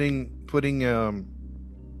putting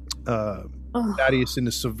Thaddeus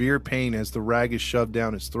into severe pain as the rag is shoved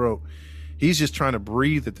down his throat. He's just trying to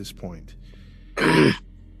breathe at this point.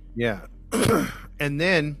 Yeah. And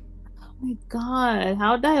then, Oh my god,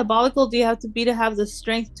 how diabolical do you have the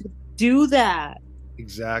strength to do that?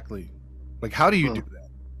 exactly. Like, how do you do that?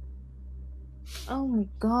 Oh my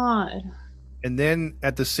god. And then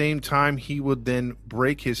at the same time, he would then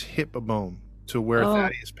break his hip bone to where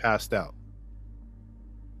Thaddeus passed out.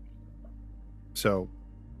 So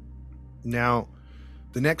now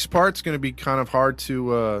the next part's going to be kind of hard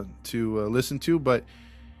to listen to, but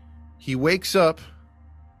he wakes up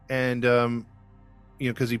and,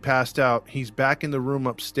 because he passed out, he's back in the room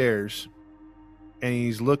upstairs and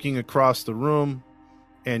he's looking across the room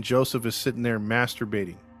and Joseph is sitting there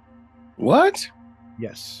masturbating. What?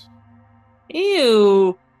 Yes.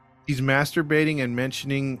 Ew. He's masturbating and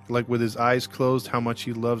mentioning, like with his eyes closed, how much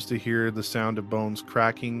he loves to hear the sound of bones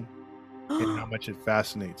cracking and how much it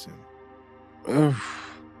fascinates him.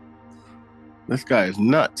 Oof. This guy is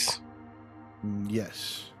nuts.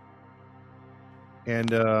 Yes.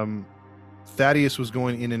 And Thaddeus was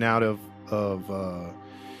going in and out of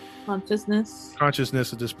consciousness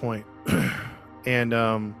at this point. And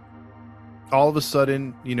all of a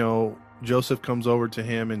sudden, Joseph comes over to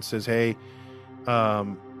him and says, "Hey,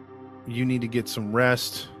 you need to get some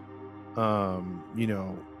rest."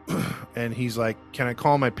 And he's like, "Can I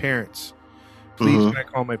call my parents? Please, can I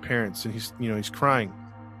call my parents?" And he's crying.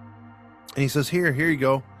 And he says, Here you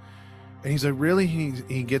go. And he's like, "Really?"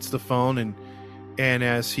 He gets the phone and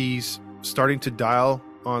as he's starting to dial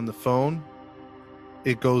on the phone,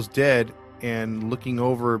 it goes dead. And looking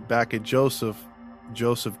over back at Joseph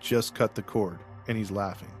just cut the cord and he's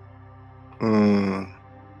laughing.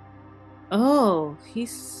 Oh,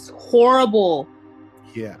 he's horrible.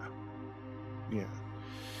 Yeah. Yeah.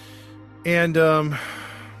 And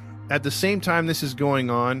at the same time this is going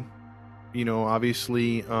on, you know,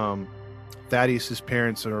 obviously Thaddeus's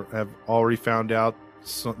parents have already found out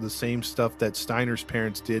the same stuff that Steiner's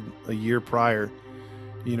parents did a year prior,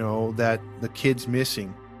 you know, that the kid's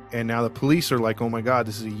missing. And now the police are like, oh my God,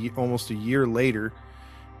 this is almost a year later,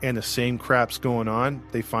 and the same crap's going on.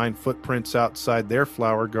 They find footprints outside their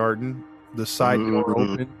flower garden, the side door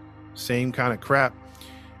open, same kind of crap.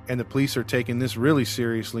 And the police are taking this really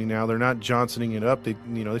seriously now. They're not Johnsoning it up. They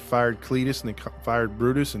fired Cletus and they fired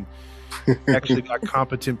Brutus, and actually got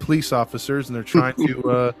competent police officers, and they're trying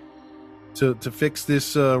to fix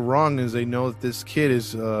this wrong, as they know that this kid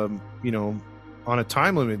is, you know, on a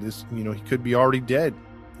time limit. This, you know, he could be already dead,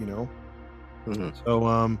 you know.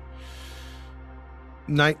 So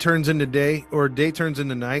night turns into day, or day turns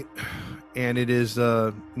into night, and it is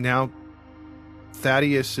now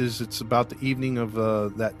Thaddeus it's about the evening of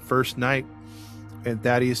that first night, and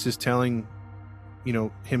Thaddeus is telling, you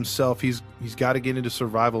know, himself he's got to get into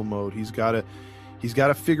survival mode. He's got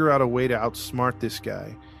to figure out a way to outsmart this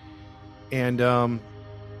guy. And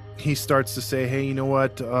he starts to say, hey, you know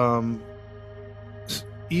what,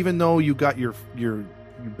 even though you got your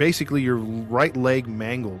basically your right leg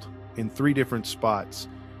mangled in 3 different spots,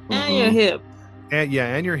 and your hip, and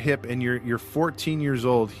your hip, and you're 14 years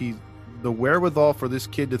old, the wherewithal for this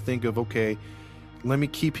kid to think of, okay, let me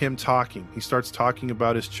keep him talking. He starts talking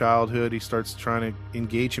about his childhood. He starts trying to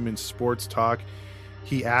engage him in sports talk.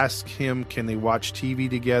 He asks him, can they watch TV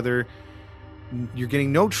together? You're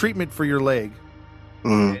getting no treatment for your leg.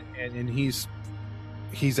 And he's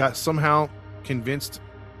somehow convinced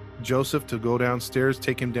Joseph to go downstairs,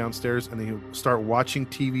 take him downstairs, and he'll start watching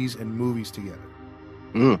TVs and movies together.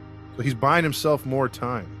 So he's buying himself more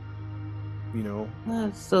time, you know.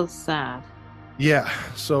 That's so sad. Yeah,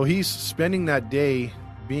 so he's spending that day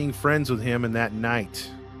being friends with him, and that night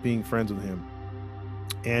being friends with him.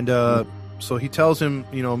 And so he tells him,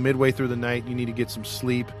 you know, midway through the night, you need to get some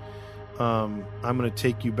sleep. I'm going to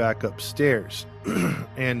take you back upstairs.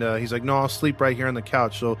 And he's like, no, I'll sleep right here on the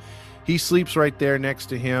couch. So he sleeps right there next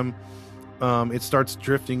to him. It starts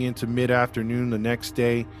drifting into mid-afternoon the next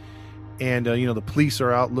day. And, you know, the police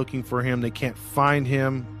are out looking for him. They can't find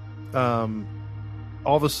him.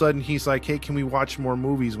 All of a sudden he's like, hey, can we watch more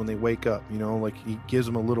movies when they wake up? You know, like he gives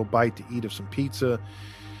them a little bite to eat of some pizza.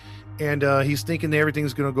 And he's thinking that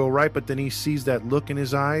everything's going to go right, but then he sees that look in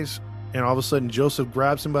his eyes, and all of a sudden Joseph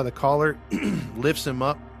grabs him by the collar, lifts him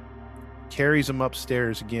up, carries him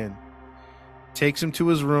upstairs again, takes him to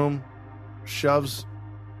his room, shoves,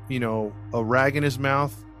 you know, a rag in his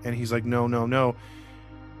mouth, and he's like, no, no, no.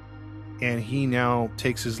 And he now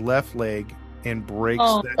takes his left leg and breaks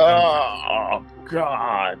that. Oh,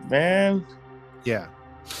 God, man. Yeah.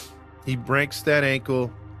 He breaks that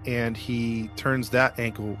ankle, and he turns that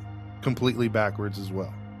ankle completely backwards as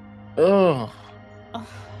well. Oh.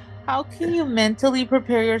 How can you mentally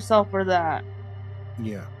prepare yourself for that?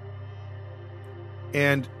 Yeah.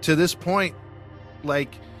 And to this point,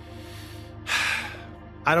 like,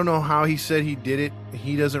 I don't know how he said he did it.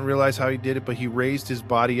 He doesn't realize how he did it, but he raised his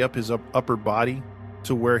body up, his upper body,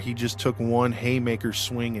 to where he just took one haymaker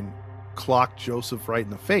swing and clocked Joseph right in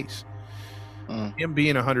the face. Him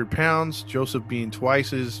being 100 pounds, Joseph being twice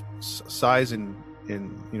his size and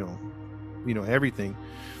you know everything.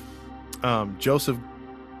 Joseph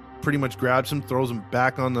pretty much grabs him, throws him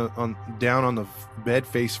back down on the bed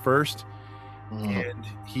face first, and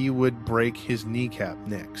he would break his kneecap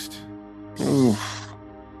next. Oof.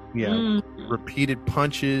 Yeah, repeated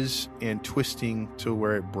punches and twisting to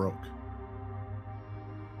where it broke.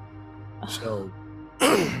 So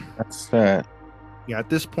that's sad. Yeah, at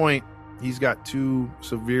this point, he's got 2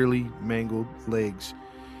 severely mangled legs.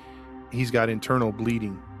 He's got internal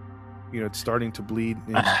bleeding. You know, it's starting to bleed.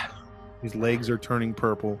 His legs are turning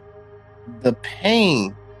purple. The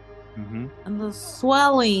pain. And the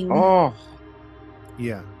swelling. Oh.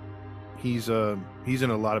 Yeah. He's in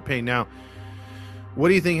a lot of pain. Now, what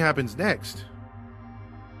do you think happens next?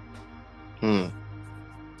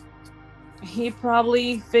 He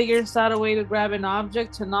probably figures out a way to grab an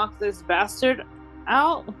object to knock this bastard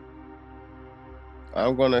out.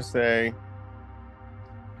 I'm going to say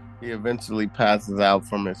he eventually passes out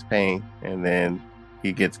from his pain, and then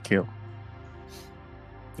he gets killed.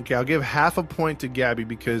 Okay, I'll give half a point to Gabby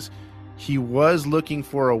because he was looking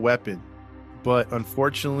for a weapon, but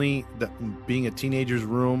unfortunately, being a teenager's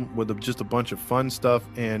room with just a bunch of fun stuff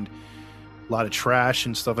and a lot of trash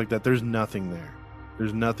and stuff like that, there's nothing there.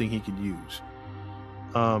 There's nothing he could use.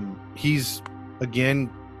 He's again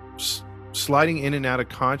sliding in and out of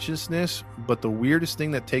consciousness. But the weirdest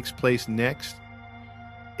thing that takes place next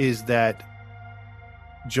is that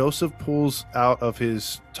Joseph pulls out of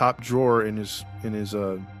his top drawer in his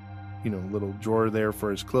little drawer there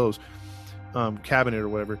for his clothes, cabinet or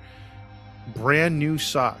whatever, brand new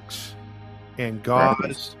socks and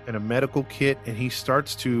gauze and a medical kit, and he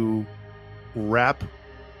starts to wrap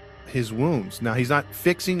his wounds. Now he's not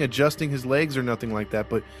adjusting his legs or nothing like that,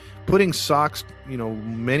 but putting socks,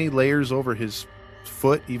 many layers over his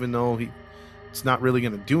foot, even though it's not really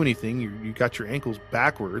going to do anything. You got your ankles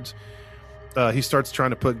backwards. He starts trying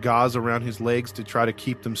to put gauze around his legs to try to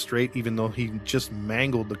keep them straight, even though he just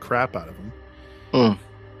mangled the crap out of them.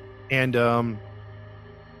 And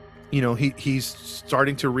he's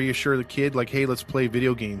starting to reassure the kid, like, hey, let's play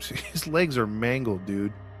video games. His legs are mangled,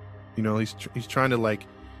 dude. He's trying to like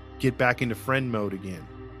get back into friend mode again.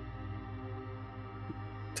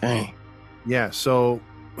 Dang. Yeah, so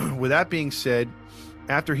with that being said,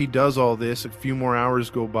 after he does all this, a few more hours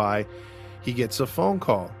go by, he gets a phone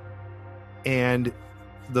call. And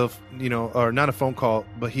or not a phone call,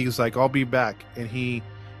 but he's like, I'll be back. And he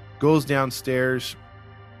goes downstairs,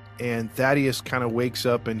 and Thaddeus kind of wakes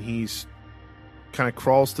up, and he's kind of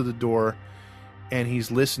crawls to the door, and he's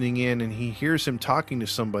listening in, and he hears him talking to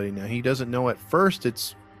somebody. Now, he doesn't know at first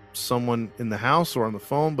it's someone in the house or on the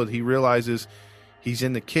phone, but he realizes he's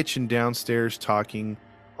in the kitchen downstairs talking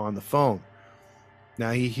on the phone.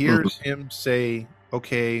 Now, he hears him say,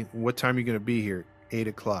 okay, what time are you going to be here? 8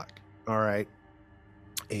 o'clock. All right.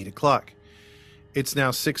 8 o'clock. It's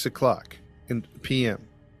now 6 o'clock in p.m.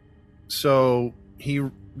 So he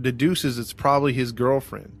deduces it's probably his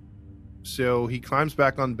girlfriend. So he climbs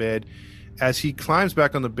back on bed. As he climbs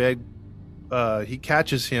back on the bed, he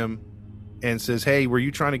catches him and says, hey, were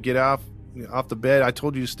you trying to get off the bed? I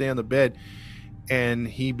told you to stay on the bed. And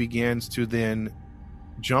he begins to then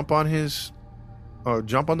jump on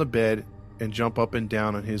the bed and jump up and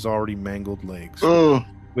down on his already mangled legs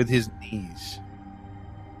with his knees.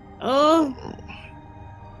 So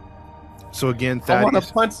again, Thaddeus, I want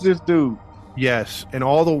to punch this dude. Yes, and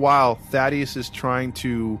all the while, Thaddeus is trying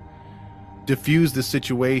to diffuse the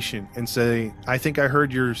situation and say, I think I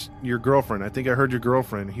heard your girlfriend. I think I heard your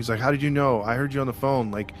girlfriend. He's like, how did you know? I heard you on the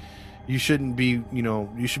phone. Like, you shouldn't be,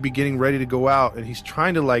 you should be getting ready to go out. And he's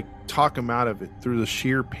trying to like talk him out of it through the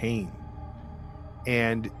sheer pain.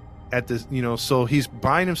 And at this, so he's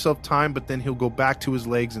buying himself time, but then he'll go back to his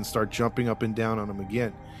legs and start jumping up and down on him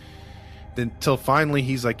again. Then till finally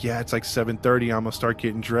he's like, yeah, it's like 7:30. I'm gonna start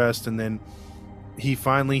getting dressed. And then he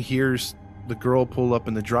finally hears the girl pull up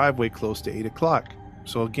in the driveway close to 8 o'clock.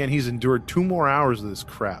 So again, he's endured 2 more hours of this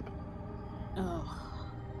crap.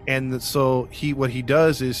 And so what he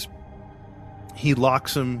does is he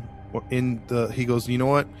locks him in he goes, you know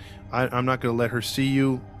what? I'm not going to let her see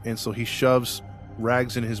you. And so he shoves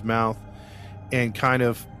rags in his mouth and kind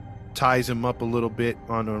of ties him up a little bit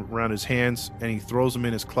around his hands, and he throws him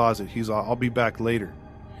in his closet. He's like, I'll be back later.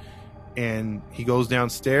 And he goes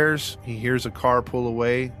downstairs. He hears a car pull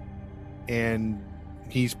away, and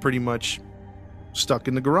he's pretty much stuck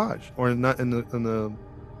in the garage, or not in the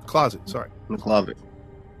closet. Sorry, in the closet.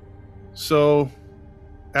 So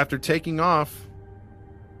after taking off,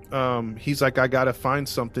 he's like, I gotta find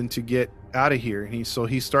something to get out of here. And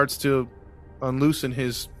he starts to unloosen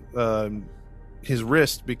his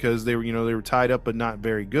wrist, because they were tied up but not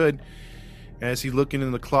very good. As he's looking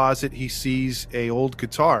in the closet, he sees a old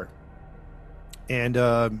guitar, and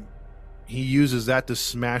he uses that to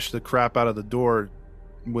smash the crap out of the door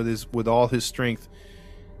with all his strength.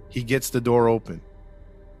 He gets the door open.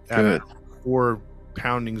 Good. 4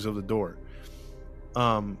 poundings of the door.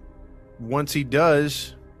 Once he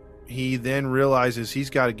does, he then realizes he's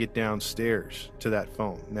got to get downstairs to that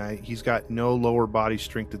phone. Now, he's got no lower body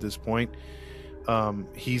strength at this point.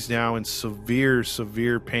 He's now in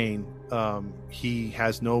severe pain. He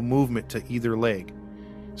has no movement to either leg,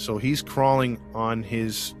 so he's crawling on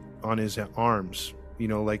his arms,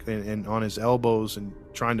 and on his elbows, and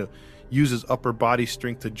trying to use his upper body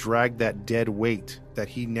strength to drag that dead weight that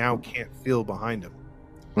he now can't feel behind him.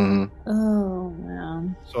 Mm-hmm. Oh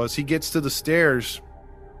man! So as he gets to the stairs,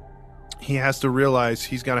 he has to realize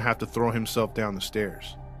he's gonna have to throw himself down the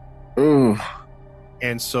stairs. Ooh.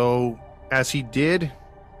 And so as he did,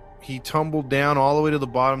 he tumbled down all the way to the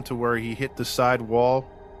bottom to where he hit the side wall,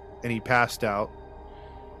 and he passed out.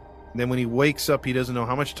 And then when he wakes up, he doesn't know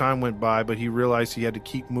how much time went by, but he realized he had to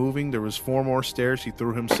keep moving. There was 4 more stairs. He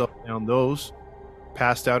threw himself down those,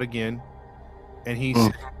 passed out again, and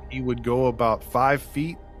he would go about 5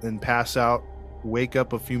 feet and pass out, wake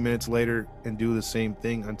up a few minutes later, and do the same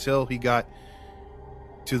thing until he got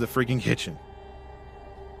to the freaking kitchen.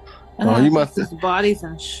 Oh, he must have. His body's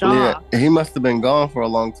in shock. Yeah, he must have been gone for a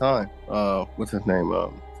long time. What's his name?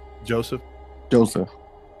 Joseph. Joseph.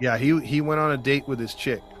 Yeah, he went on a date with his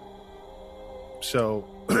chick. So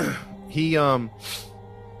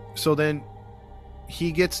so then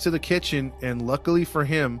he gets to the kitchen, and luckily for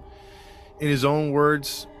him, in his own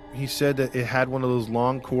words, he said that it had one of those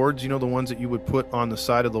long cords, the ones that you would put on the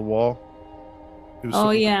side of the wall. It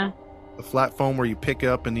was Yeah. the flat phone where you pick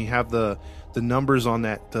up and you have the numbers on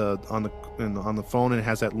that on the phone, and it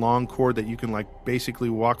has that long cord that you can like basically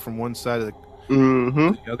walk from one side of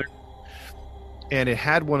Mm-hmm. the other. And it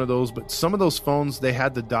had one of those, but some of those phones, they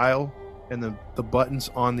had the dial and the buttons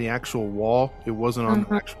on the actual wall. It wasn't on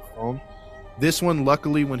the actual phone. This one,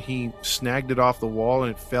 luckily, when he snagged it off the wall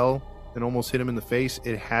and it fell and almost hit him in the face,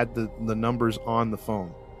 it had the numbers on the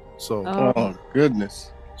phone. So Oh,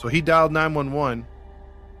 goodness. so he dialed 911,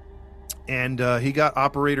 and he got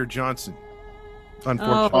Operator Johnson.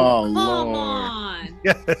 Unfortunately, Oh, come Lord. on.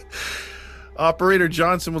 yeah. Operator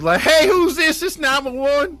Johnson was like, "Hey, who's this? It's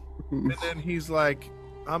 911." And then he's like,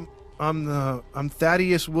 I'm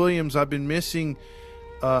Thaddeus Williams. I've been missing.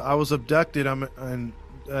 I was abducted.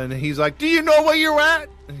 And he's like, "Do you know where you're at?"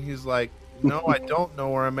 And he's like, "No, I don't know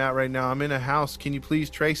where I'm at right now. I'm in a house. Can you please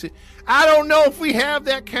trace it?" "I don't know if we have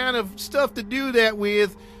that kind of stuff to do that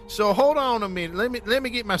with. So hold on a minute. Let me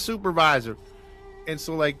get my supervisor." And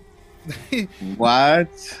so like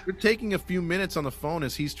What? we're taking a few minutes on the phone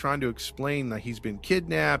as he's trying to explain that he's been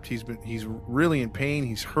kidnapped. He's really in pain.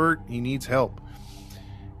 He's hurt. He needs help.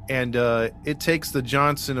 And it takes the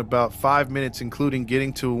Johnson about 5 minutes, including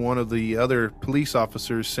getting to one of the other police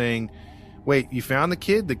officers saying, "Wait, you found the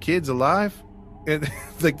kid? The kid's alive?" And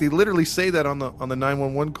like they literally say that on the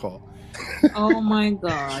 911 call. Oh my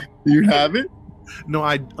God. You have it? No,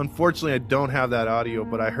 unfortunately I don't have that audio,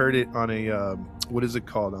 but I heard it on a what is it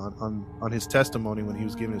called on his testimony when he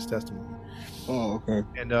was giving his testimony. Oh, okay.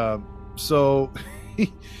 And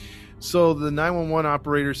so the 911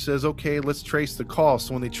 operator says, "Okay, let's trace the call."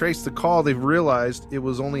 So when they traced the call, they've realized it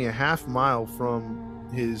was only a half mile from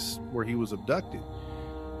where he was abducted.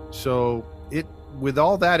 So with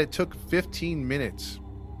all that, it took 15 minutes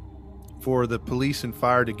for the police and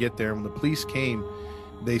fire to get there. When the police came,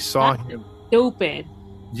 they saw him. Stupid.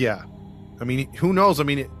 Yeah. I mean, who knows? I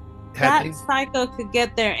mean, That psycho could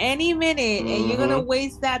get there any minute, and you're gonna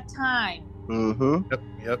waste that time. Mm-hmm.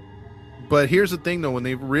 Yep. But here's the thing, though. When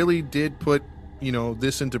they really did put,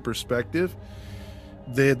 this into perspective,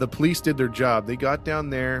 the police did their job. They got down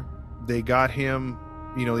there. They got him.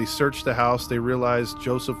 They searched the house. They realized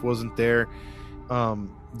Joseph wasn't there.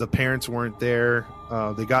 The parents weren't there.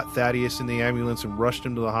 They got Thaddeus in the ambulance and rushed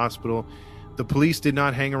him to the hospital. The police did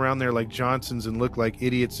not hang around there like Johnsons and look like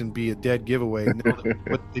idiots and be a dead giveaway. No,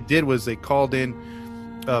 what they did was they called in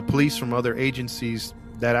police from other agencies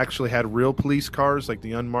that actually had real police cars, like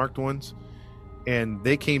the unmarked ones. And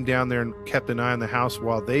they came down there and kept an eye on the house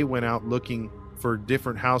while they went out looking for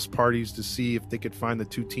different house parties to see if they could find the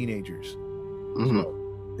two teenagers. Mm-hmm.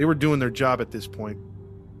 So they were doing their job at this point.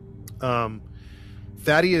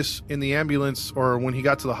 Thaddeus in the ambulance, or when he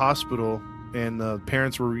got to the hospital and the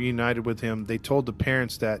parents were reunited with him, they told the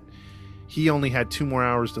parents that he only had 2 more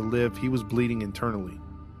hours to live. He was bleeding internally.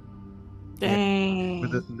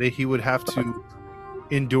 Dang. He would have to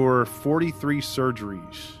endure 43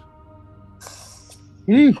 surgeries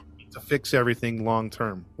to fix everything long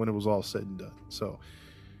term when it was all said and done. So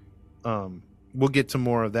we'll get to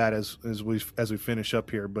more of that as we finish up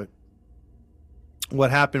here. But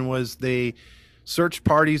what happened was they searched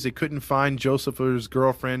parties. They couldn't find Joseph or his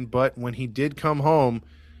girlfriend, but when he did come home,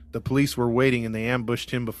 the police were waiting and they ambushed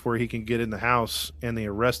him before he could get in the house, and they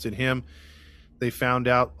arrested him. They found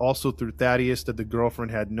out also through Thaddeus that the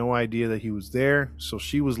girlfriend had no idea that he was there, so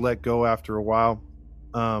she was let go after a while.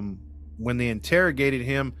 When they interrogated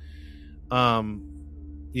him, talking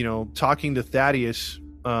to Thaddeus,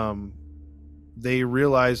 they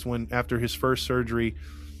realized after his first surgery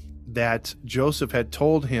that Joseph had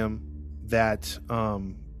told him that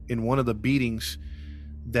in one of the beatings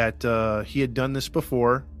that he had done this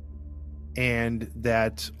before, and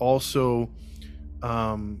that also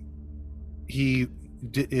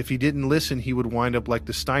if he didn't listen, he would wind up like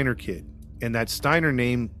the Steiner kid. And that Steiner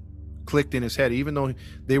name clicked in his head, even though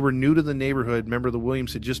they were new to the neighborhood. Remember, the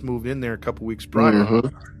Williams had just moved in there a couple weeks prior.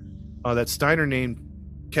 Mm-hmm. That Steiner name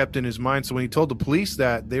kept in his mind. So when he told the police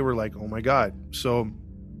that, they were like, "Oh my God." So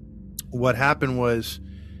what happened was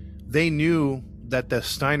they knew that the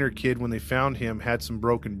Steiner kid, when they found him, had some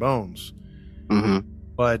broken bones. Mm-hmm.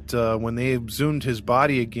 But when they exhumed his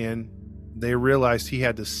body again, they realized he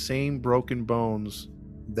had the same broken bones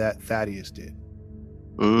that Thaddeus did.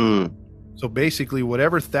 Mm. So basically,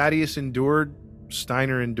 whatever Thaddeus endured,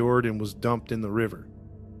 Steiner endured and was dumped in the river.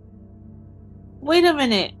 Wait a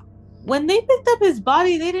minute. When they picked up his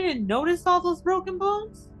body, they didn't notice all those broken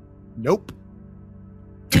bones? Nope.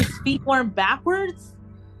 His feet weren't backwards?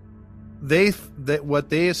 What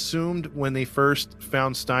they assumed when they first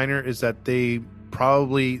found Steiner is that they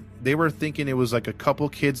were thinking it was like a couple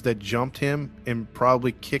kids that jumped him and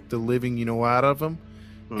probably kicked the living out of him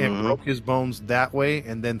and broke his bones that way,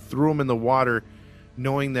 and then threw him in the water,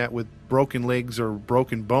 knowing that with broken legs or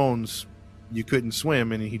broken bones you couldn't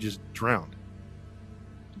swim, and he just drowned.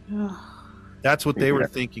 That's what they were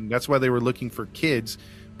thinking. That's why they were looking for kids,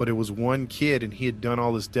 but it was one kid and he had done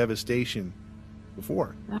all this devastation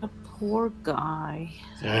before. That poor guy.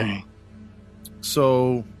 Dang.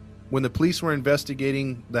 So when the police were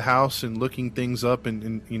investigating the house and looking things up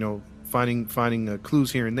and finding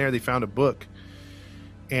clues here and there, they found a book,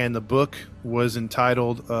 and the book was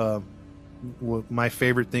entitled My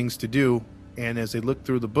Favorite Things to Do. And as they looked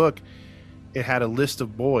through the book, it had a list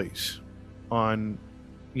of boys on,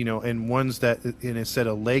 and ones that, and it said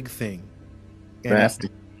a leg thing. And Nasty.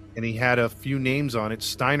 And he had a few names on it.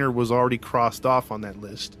 Steiner was already crossed off on that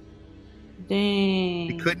list. Dang.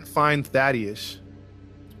 They couldn't find Thaddeus,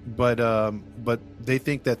 but they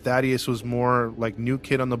think that Thaddeus was more like new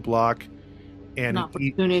kid on the block, and An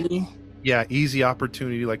opportunity. easy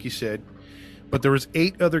opportunity, like you said. But there was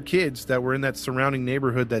 8 other kids that were in that surrounding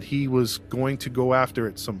neighborhood that he was going to go after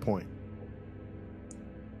at some point.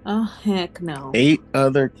 Oh, heck no. 8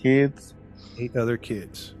 other kids. 8 other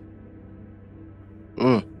kids.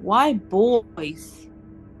 Why boys?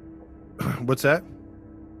 What's that?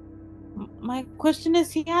 My question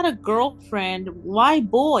is, he had a girlfriend. Why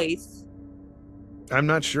boys? I'm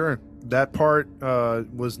not sure. That part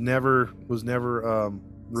was never related.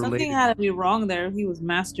 Something had to be wrong there. He was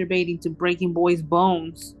masturbating to breaking boys'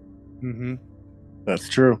 bones. Mm-hmm. That's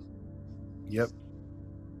true. Yep.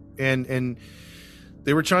 And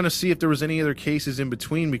they were trying to see if there was any other cases in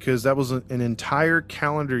between, because that was an entire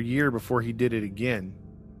calendar year before he did it again.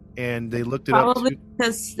 And they looked it up. Probably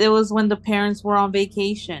because it was when the parents were on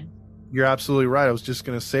vacation. You're absolutely right. I was just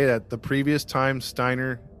going to say that the previous time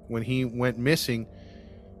Steiner, when he went missing,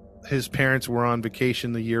 his parents were on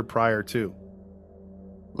vacation the year prior too.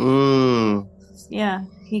 Yeah,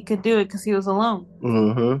 he could do it because he was alone.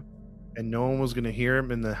 Mm-hmm. And no one was going to hear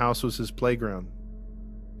him, and the house was his playground.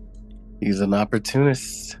 He's an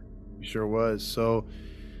opportunist. He sure was. So,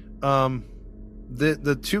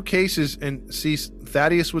 the 2 cases, and see,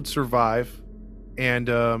 Thaddeus would survive,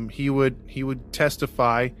 and he would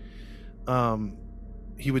testify.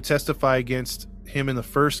 He would testify against him in the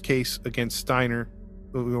first case against Steiner,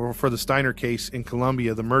 or for the Steiner case in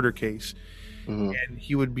Colombia, the murder case. Mm-hmm. And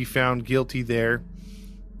he would be found guilty there,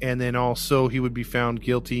 and then also he would be found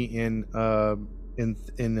guilty in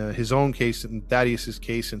his own case, in Thaddeus's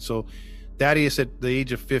case. And so Thaddeus, at the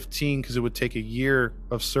age of 15, because it would take a year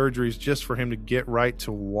of surgeries just for him to get right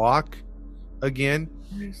to walk again,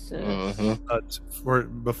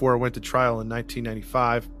 before it went to trial in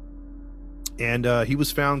 1995, and he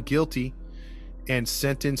was found guilty and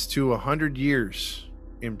sentenced to 100 years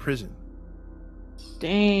in prison.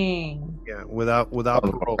 Dang. Yeah, without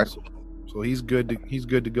parole. So he's good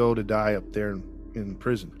to go to die up there in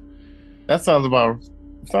prison. That sounds about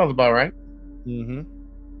right. Mm-hmm.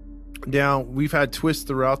 Now, we've had twists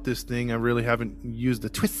throughout this thing. I really haven't used the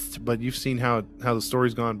twist, but you've seen how the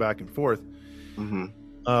story's gone back and forth.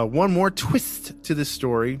 Mm-hmm. One more twist to this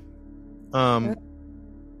story. In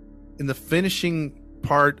the finishing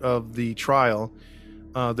part of the trial,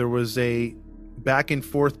 there was a back and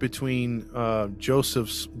forth between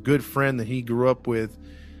Joseph's good friend that he grew up with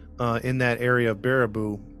in that area of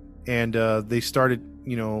Baraboo, and they started,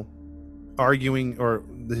 arguing, or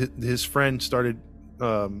his friend started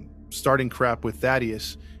starting crap with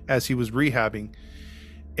Thaddeus as he was rehabbing,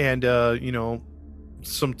 and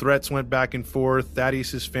some threats went back and forth.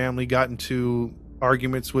 Thaddeus's family got into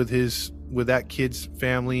arguments with that kid's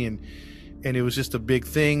family, and it was just a big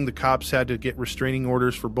thing. The cops had to get restraining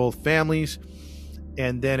orders for both families.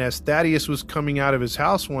 And then as Thaddeus was coming out of his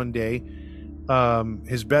house one day,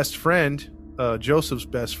 his best friend, Joseph's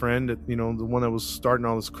best friend, the one that was starting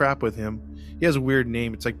all this crap with him, he has a weird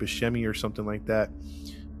name. It's like Buscemi or something like that.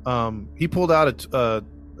 He pulled out a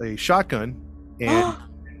shotgun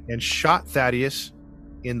and shot Thaddeus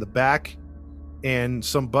in the back, and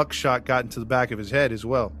some buckshot got into the back of his head as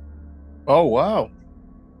well. Oh, wow.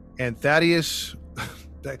 And Thaddeus,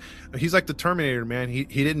 he's like the Terminator, man. He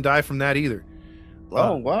didn't die from that either.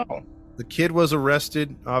 Oh, wow. The kid was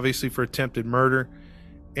arrested, obviously, for attempted murder,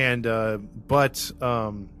 and but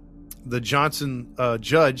the Johnson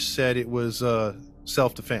judge said it was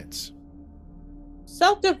self-defense.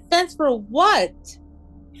 Self-defense for what?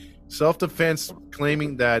 Self-defense,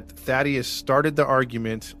 claiming that Thaddeus started the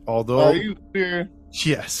argument, although Are you serious?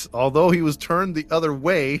 yes, although he was turned the other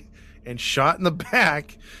way and shot in the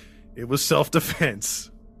back, it was self-defense.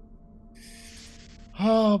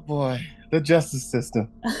 Oh boy, the justice system.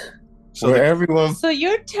 So Where the- everyone. So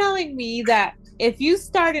you're telling me that if you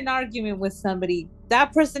start an argument with somebody,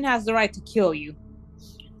 that person has the right to kill you?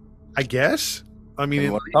 I guess. I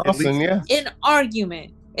mean, at Dawson, least- yeah. An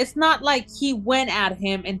argument. It's not like he went at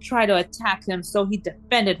him and tried to attack him, so he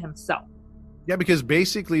defended himself. yeah, because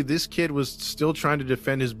basically this kid was still trying to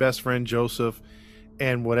defend his best friend Joseph,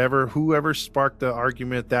 and whoever sparked the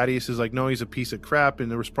argument, Thaddeus is like, no, he's a piece of crap, and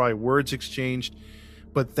there was probably words exchanged.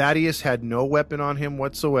 But Thaddeus had no weapon on him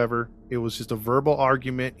whatsoever. It was just a verbal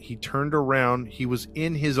argument. He turned around. He was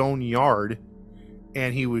in his own yard,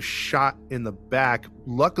 and he was shot in the back.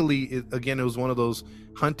 Luckily, it was one of those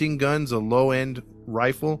hunting guns, a low-end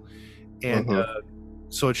rifle, and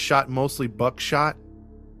so it shot mostly buckshot,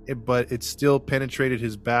 but it still penetrated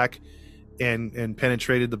his back and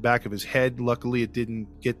penetrated the back of his head. Luckily, it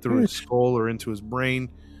didn't get through his skull or into his brain.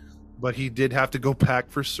 But he did have to go back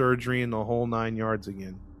for surgery and the whole 9 yards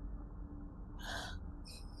again.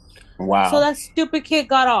 Wow. So that stupid kid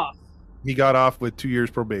got off. He got off with 2 years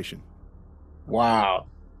probation. Wow.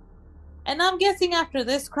 And I'm guessing after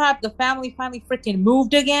this crap, the family finally freaking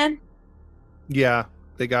moved again. Yeah,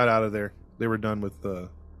 they got out of there. They were done with Baraboo.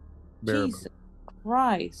 Jesus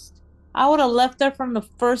Christ. I would have left there from the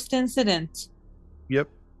first incident. Yep.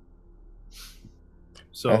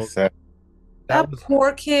 So That's sad. That was-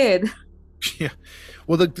 poor kid. yeah.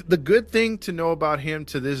 Well, the good thing to know about him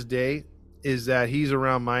to this day is that he's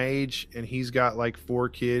around my age and he's got like 4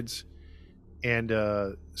 kids, and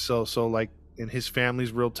so like, and his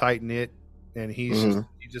family's real tight knit, and he's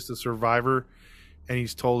just a survivor, and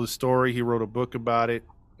he's told his story. He wrote a book about it,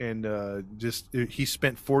 and he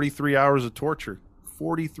spent 43 hours of torture.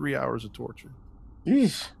 43 hours of torture.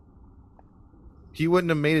 Yeesh. He wouldn't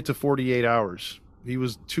have made it to 48 hours. He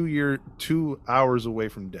was 2 hours away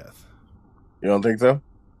from death. You don't think so?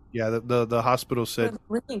 Yeah, the hospital said,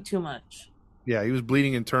 Bleeding too much. yeah, he was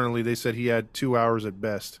bleeding internally. They said he had 2 hours at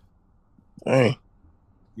best. Dang.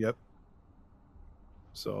 Yep.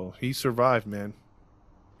 So he survived, man.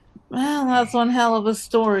 Man, that's one hell of a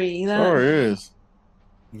story. Sure is.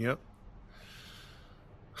 Yep.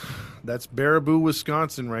 That's Baraboo,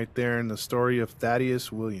 Wisconsin, right there, in the story of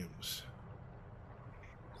Thaddeus Williams.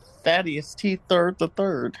 Thaddeus T. Third the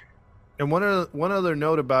Third. And one other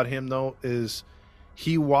note about him, though, is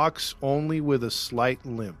he walks only with a slight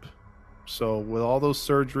limp. So with all those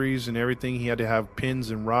surgeries and everything, he had to have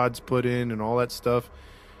pins and rods put in and all that stuff.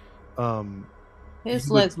 His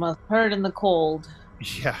you legs must hurt in the cold.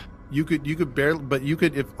 Yeah, you could barely, but you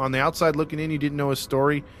could, if on the outside looking in, you didn't know his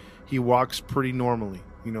story, he walks pretty normally.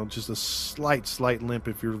 You know, just a slight limp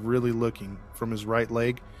if you're really looking from his right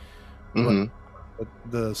leg. But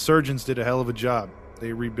the surgeons did a hell of a job.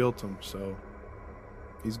 They rebuilt him, so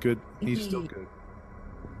he's good. He's still good.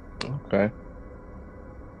 Okay.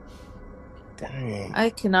 Dang. I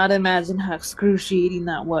cannot imagine how excruciating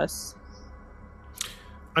that was.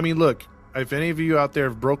 I mean, look, if any of you out there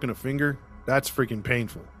have broken a finger, that's freaking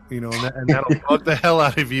painful. You know, and that'll bug the hell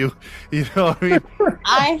out of you. You know what I mean?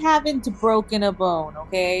 I haven't broken a bone,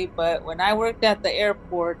 okay? But when I worked at the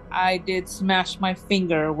airport, I did smash my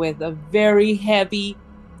finger with a very heavy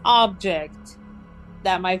object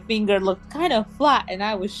that my finger looked kind of flat, and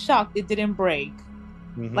I was shocked it didn't break.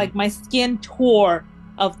 Mhm. Like my skin tore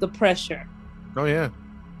of the pressure. Oh yeah.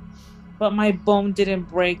 But my bone didn't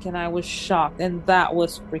break, and I was shocked, and that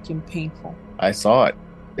was freaking painful. I saw it.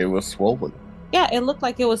 It was swollen. Yeah, it looked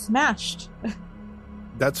like it was smashed.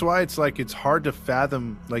 That's why it's hard to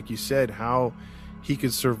fathom, like you said, how he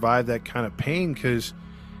could survive that kind of pain. Because,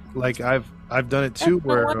 like I've done it too, And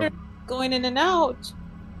no where wonder going in and out.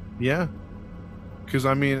 yeah. Because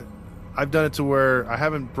I mean, I've done it to where I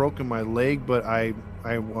haven't broken my leg, but I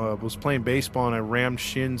was playing baseball and I rammed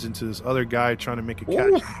shins into this other guy trying to make a catch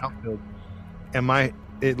in the outfield, and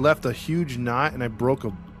it left a huge knot, and I broke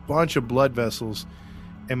a bunch of blood vessels,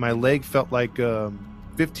 and my leg felt like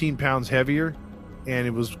 15 pounds heavier, and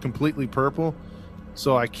it was completely purple.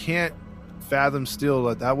 So I can't fathom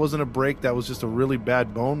still that wasn't a break. That was just a really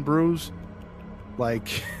bad bone bruise.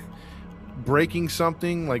 Like breaking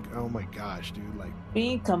something, like, oh my gosh, dude. Like,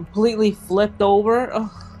 Being completely flipped over. Ugh.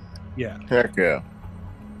 yeah. Heck yeah.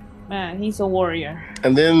 Man, he's a warrior.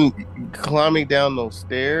 And then climbing down those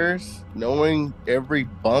stairs, knowing every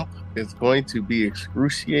bump is going to be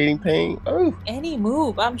excruciating pain. Oh, Any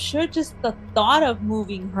move, I'm sure just the thought of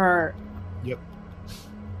moving hurt. Yep.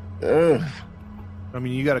 ugh. I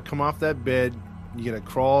mean, you got to come off that bed. You got to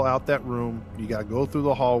crawl out that room. You got to go through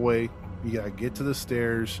the hallway. You got to get to the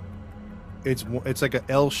stairs. It's like an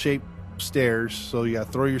L-shaped stairs, so you got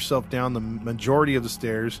to throw yourself down the majority of the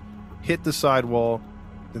stairs, hit the sidewall,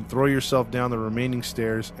 then throw yourself down the remaining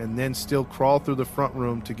stairs, and then still crawl through the front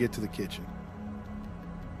room to get to the kitchen.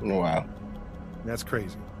 Wow. That's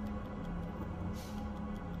crazy.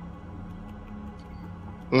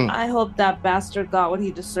 I hope that bastard got what he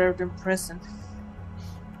deserved in prison.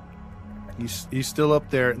 He's still up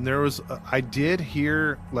there, and there was I did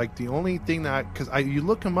hear like the only thing that because you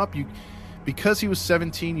look him up because he was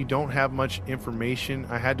 17, you don't have much information.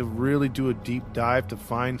 I had to really do a deep dive to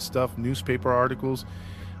find stuff, newspaper articles.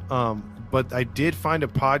 But I did find a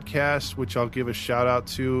podcast, which I'll give a shout out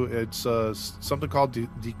to. It's something called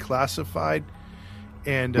Declassified.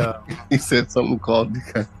 And He said something called...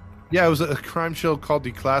 yeah, it was a crime show called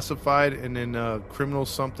Declassified, and then Criminal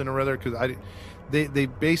something or other. Because they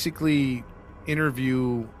basically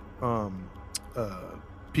interview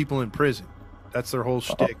people in prison. That's their whole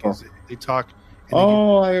shtick. Is they talk.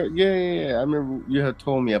 Oh, yeah. I remember you had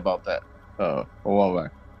told me about that a while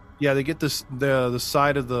back. Yeah, they get the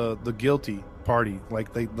side of the guilty party.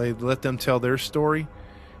 Like they let them tell their story.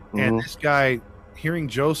 And this guy, hearing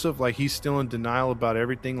Joseph, like he's still in denial about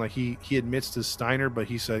everything. Like he admits to Steiner, but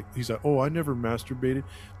he's like, oh, I never masturbated.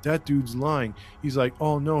 That dude's lying. He's like,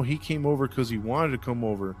 oh no, he came over because he wanted to come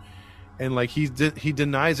over. And like he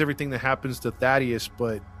denies everything that happens to Thaddeus,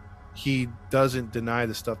 but he doesn't deny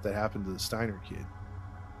the stuff that happened to the Steiner kid.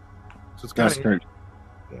 So it's kind of great.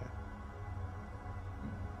 Yeah.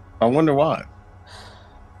 I wonder why.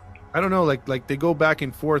 I don't know, like they go back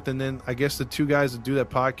and forth, and then I guess the two guys that do that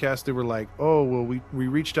podcast, they were like, oh, well, we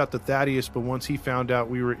reached out to Thaddeus, but once he found out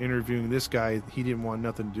we were interviewing this guy, he didn't want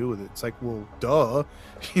nothing to do with it. It's like, well, duh.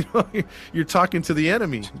 You know, you're talking to the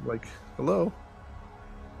enemy. Like, hello.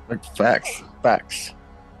 Like facts.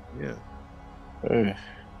 Yeah. Ugh.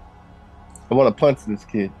 I want to punch this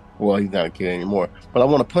kid. Well, he's not a kid anymore, but I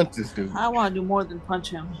want to punch this dude. I want to do more than punch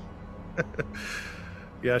him.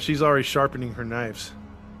 Yeah, she's already sharpening her knives.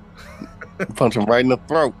 Punch him right in the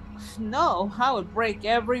throat. No, I would break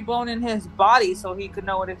every bone in his body so he could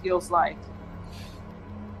know what it feels like.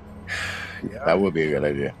 Yeah. That would be a good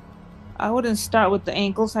idea. I wouldn't start with the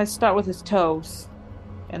ankles. I'd start with his toes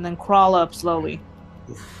and then crawl up slowly.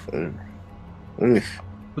 Ugh.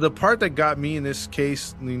 But the part that got me in this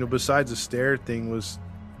case, you know, besides the stair thing, was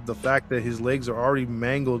the fact that his legs are already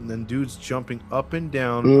mangled, and then dude's jumping up and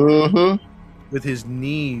down with his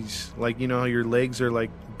knees, like, you know how your legs are like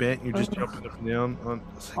bent, you're just jumping up and down on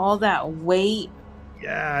like, all that weight.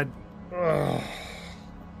 Yeah. Ugh.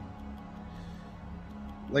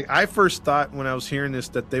 Like I first thought when I was hearing this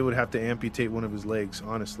that they would have to amputate one of his legs.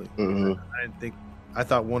 Honestly, I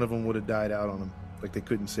thought one of them would have died out on him, like they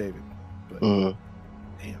couldn't save it. But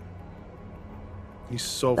damn, he's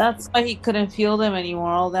so. That's why he couldn't feel them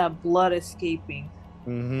anymore. All that blood escaping.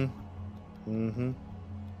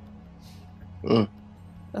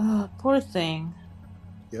 Poor thing.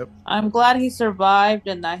 Yep. I'm glad he survived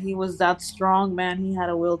and that he was that strong, man. He had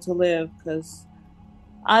a will to live, because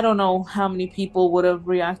I don't know how many people would have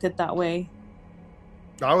reacted that way.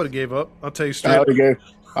 I would have gave up. I'll tell you straight.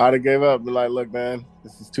 I'd have gave up. Be like, look, man,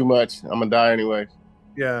 this is too much. I'm gonna die anyway.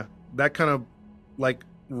 Yeah, that kind of like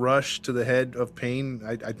rush to the head of pain.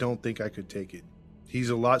 I don't think I could take it.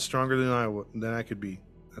 He's a lot stronger than I could be.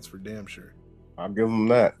 That's for damn sure. I'll give him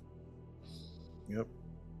that. Yep.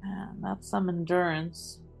 Man, that's some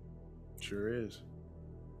endurance. Sure is.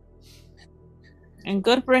 And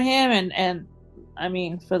good for him. And I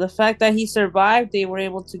mean, for the fact that he survived, they were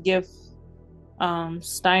able to give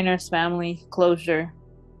Steiner's family closure.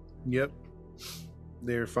 Yep.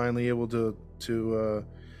 They're finally able to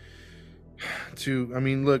I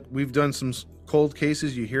mean, look, we've done some cold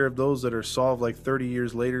cases. You hear of those that are solved like 30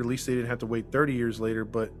 years later. At least they didn't have to wait 30 years later,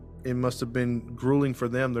 but it must have been grueling for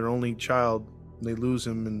them. Their only child, they lose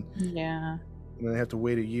him, and they have to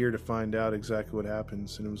wait a year to find out exactly what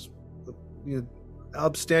happens. And it was, you know,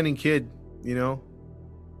 upstanding kid, you know,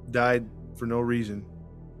 died for no reason.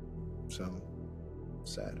 So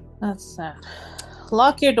sad. That's sad.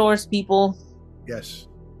 Lock your doors, people. Yes.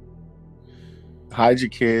 Hide your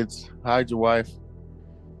kids. Hide your wife.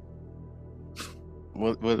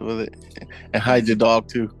 With it, and hide your dog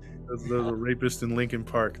too. There's a rapist in Lincoln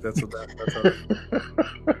Park. That's what that's how.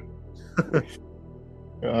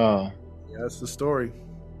 Yeah, that's the story.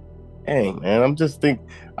 Dang, man,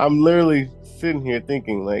 I'm literally sitting here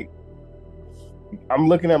thinking, like, I'm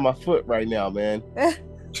looking at my foot right now, man,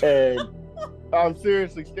 and I'm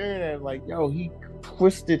seriously staring at it like, yo, he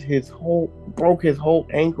broke his whole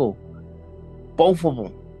ankle, both of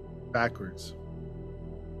them Backwards.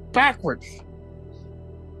 backwards.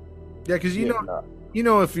 Yeah, because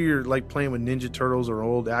Yeah, if you're like playing with Ninja Turtles or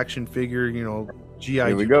old action figure, GI.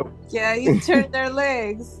 here we go. Yeah, you turn their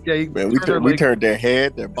legs. Yeah, Man, we turned their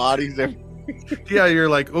head, their bodies, yeah, you're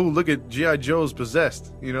like, oh, look at GI Joe's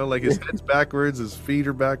possessed. Like his head's backwards, his feet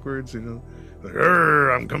are backwards. Like,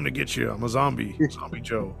 I'm coming to get you. I'm a zombie, Zombie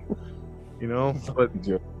Joe.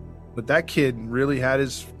 But that kid really had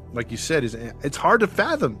his, like you said, it's hard to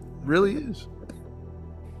fathom. It really is.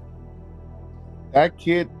 That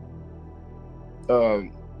kid, oh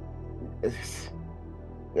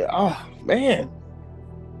man,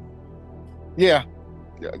 yeah.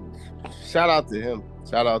 Shout out to him.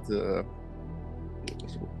 Shout out to him.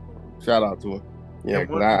 Yeah,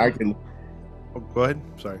 'cause I can. Oh, go ahead.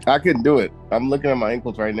 Sorry. I couldn't do it. I'm looking at my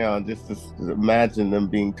ankles right now and just imagine them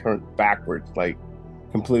being turned backwards, like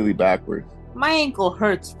completely backwards. My ankle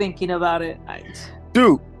hurts thinking about it.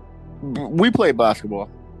 Dude, we play basketball.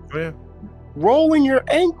 Oh yeah. Rolling your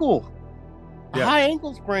ankle, Yeah. high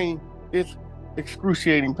ankle sprain is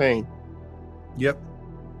excruciating pain. Yep.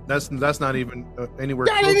 That's not even anywhere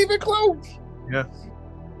That close. ain't even close. Yeah.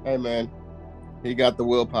 Hey man, he got the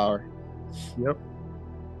willpower. Yep.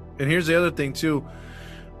 And here's the other thing too.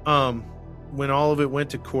 When all of it went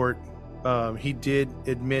to court, he did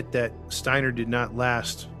admit that Steiner did not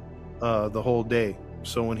last the whole day.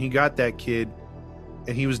 So when he got that kid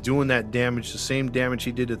and he was doing that damage, the same damage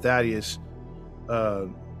he did to Thaddeus,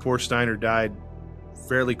 poor Steiner died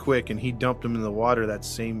fairly quick, and he dumped him in the water that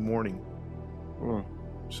same morning.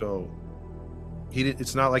 So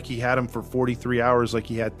it's not like he had him for 43 hours like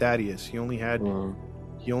he had Thaddeus. He only had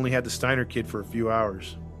the Steiner kid for a few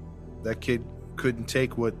hours. That kid couldn't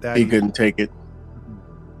take what that He couldn't take it.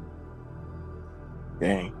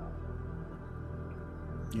 Dang.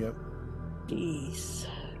 Yep. Jeez.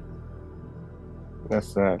 That's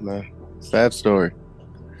sad, man. Sad story.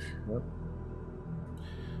 Yep.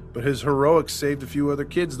 But his heroics saved a few other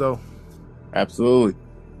kids, though. Absolutely.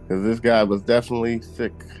 Because this guy was definitely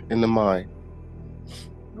sick in the mind.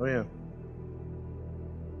 Oh yeah.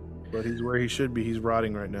 But he's where he should be. He's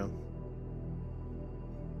rotting right now.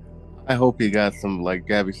 I hope he got some, like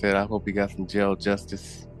Gabby said, I hope he got some jail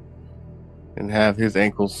justice and have his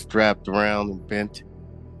ankles strapped around and bent.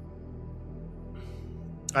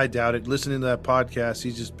 I doubt it. Listening to that podcast,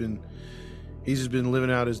 he's just been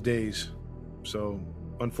living out his days. So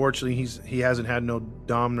unfortunately, he hasn't had no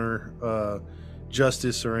Domner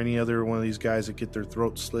Justice or any other one of these guys that get their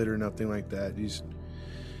throats slit or nothing like that. He's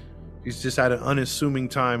just had an unassuming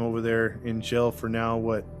time over there in jail for now.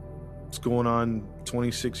 What's going on?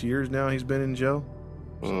 26 years now he's been in jail.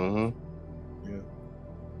 Mm-hmm. Yeah.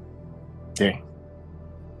 Dang.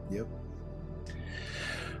 Yep.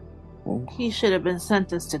 He should have been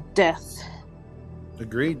sentenced to death.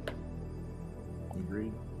 Agreed.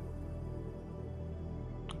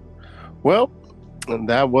 Well, and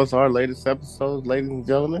that was our latest episode, ladies and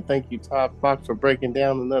gentlemen. Thank you, Todd Fox, for breaking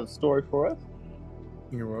down another story for us.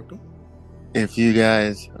 You're welcome. If you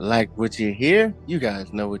guys like what you hear, you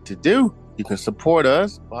guys know what to do. You can support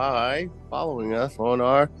us by following us on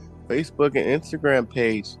our Facebook and Instagram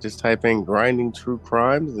page. Just type in Grinding True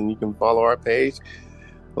Crimes and you can follow our page,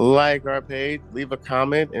 like our page, leave a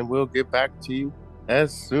comment, and we'll get back to you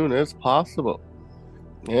as soon as possible.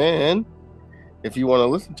 And if you want to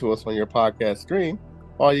listen to us on your podcast stream,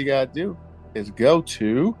 all you got to do is go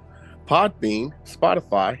to Podbean,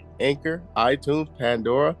 Spotify, Anchor, iTunes,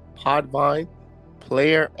 Pandora, Podvine,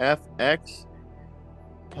 Player FX,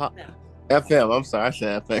 FM, I'm sorry, I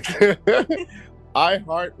said FX,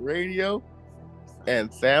 iHeartRadio, and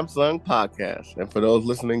Samsung Podcast. And for those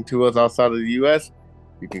listening to us outside of the U.S.,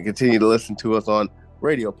 you can continue to listen to us on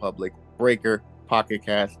Radio Public, Breaker, Pocket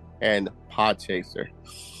Cast, and Podchaser.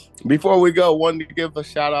 Before we go, wanted to give a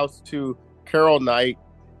shout out to Carol Knight,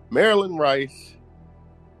 Marilyn Rice,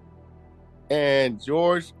 and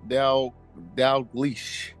George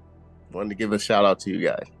Dalglish. Wanted to give a shout out to you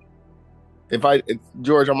guys.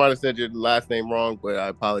 George, I might have said your last name wrong, but I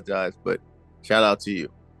apologize. But shout out to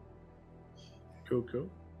you. Cool.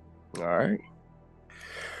 All right.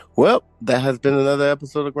 Well, that has been another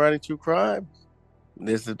episode of Grinding True Crime.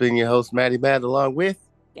 This has been your host, Maddie Mad, along with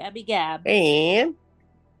Gabby Gab. and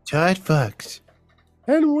Todd Fox.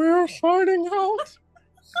 And we're signing out.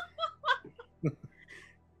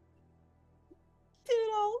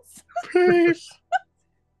 Toodles. Peace.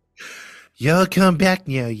 Y'all come back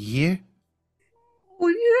now, you hear?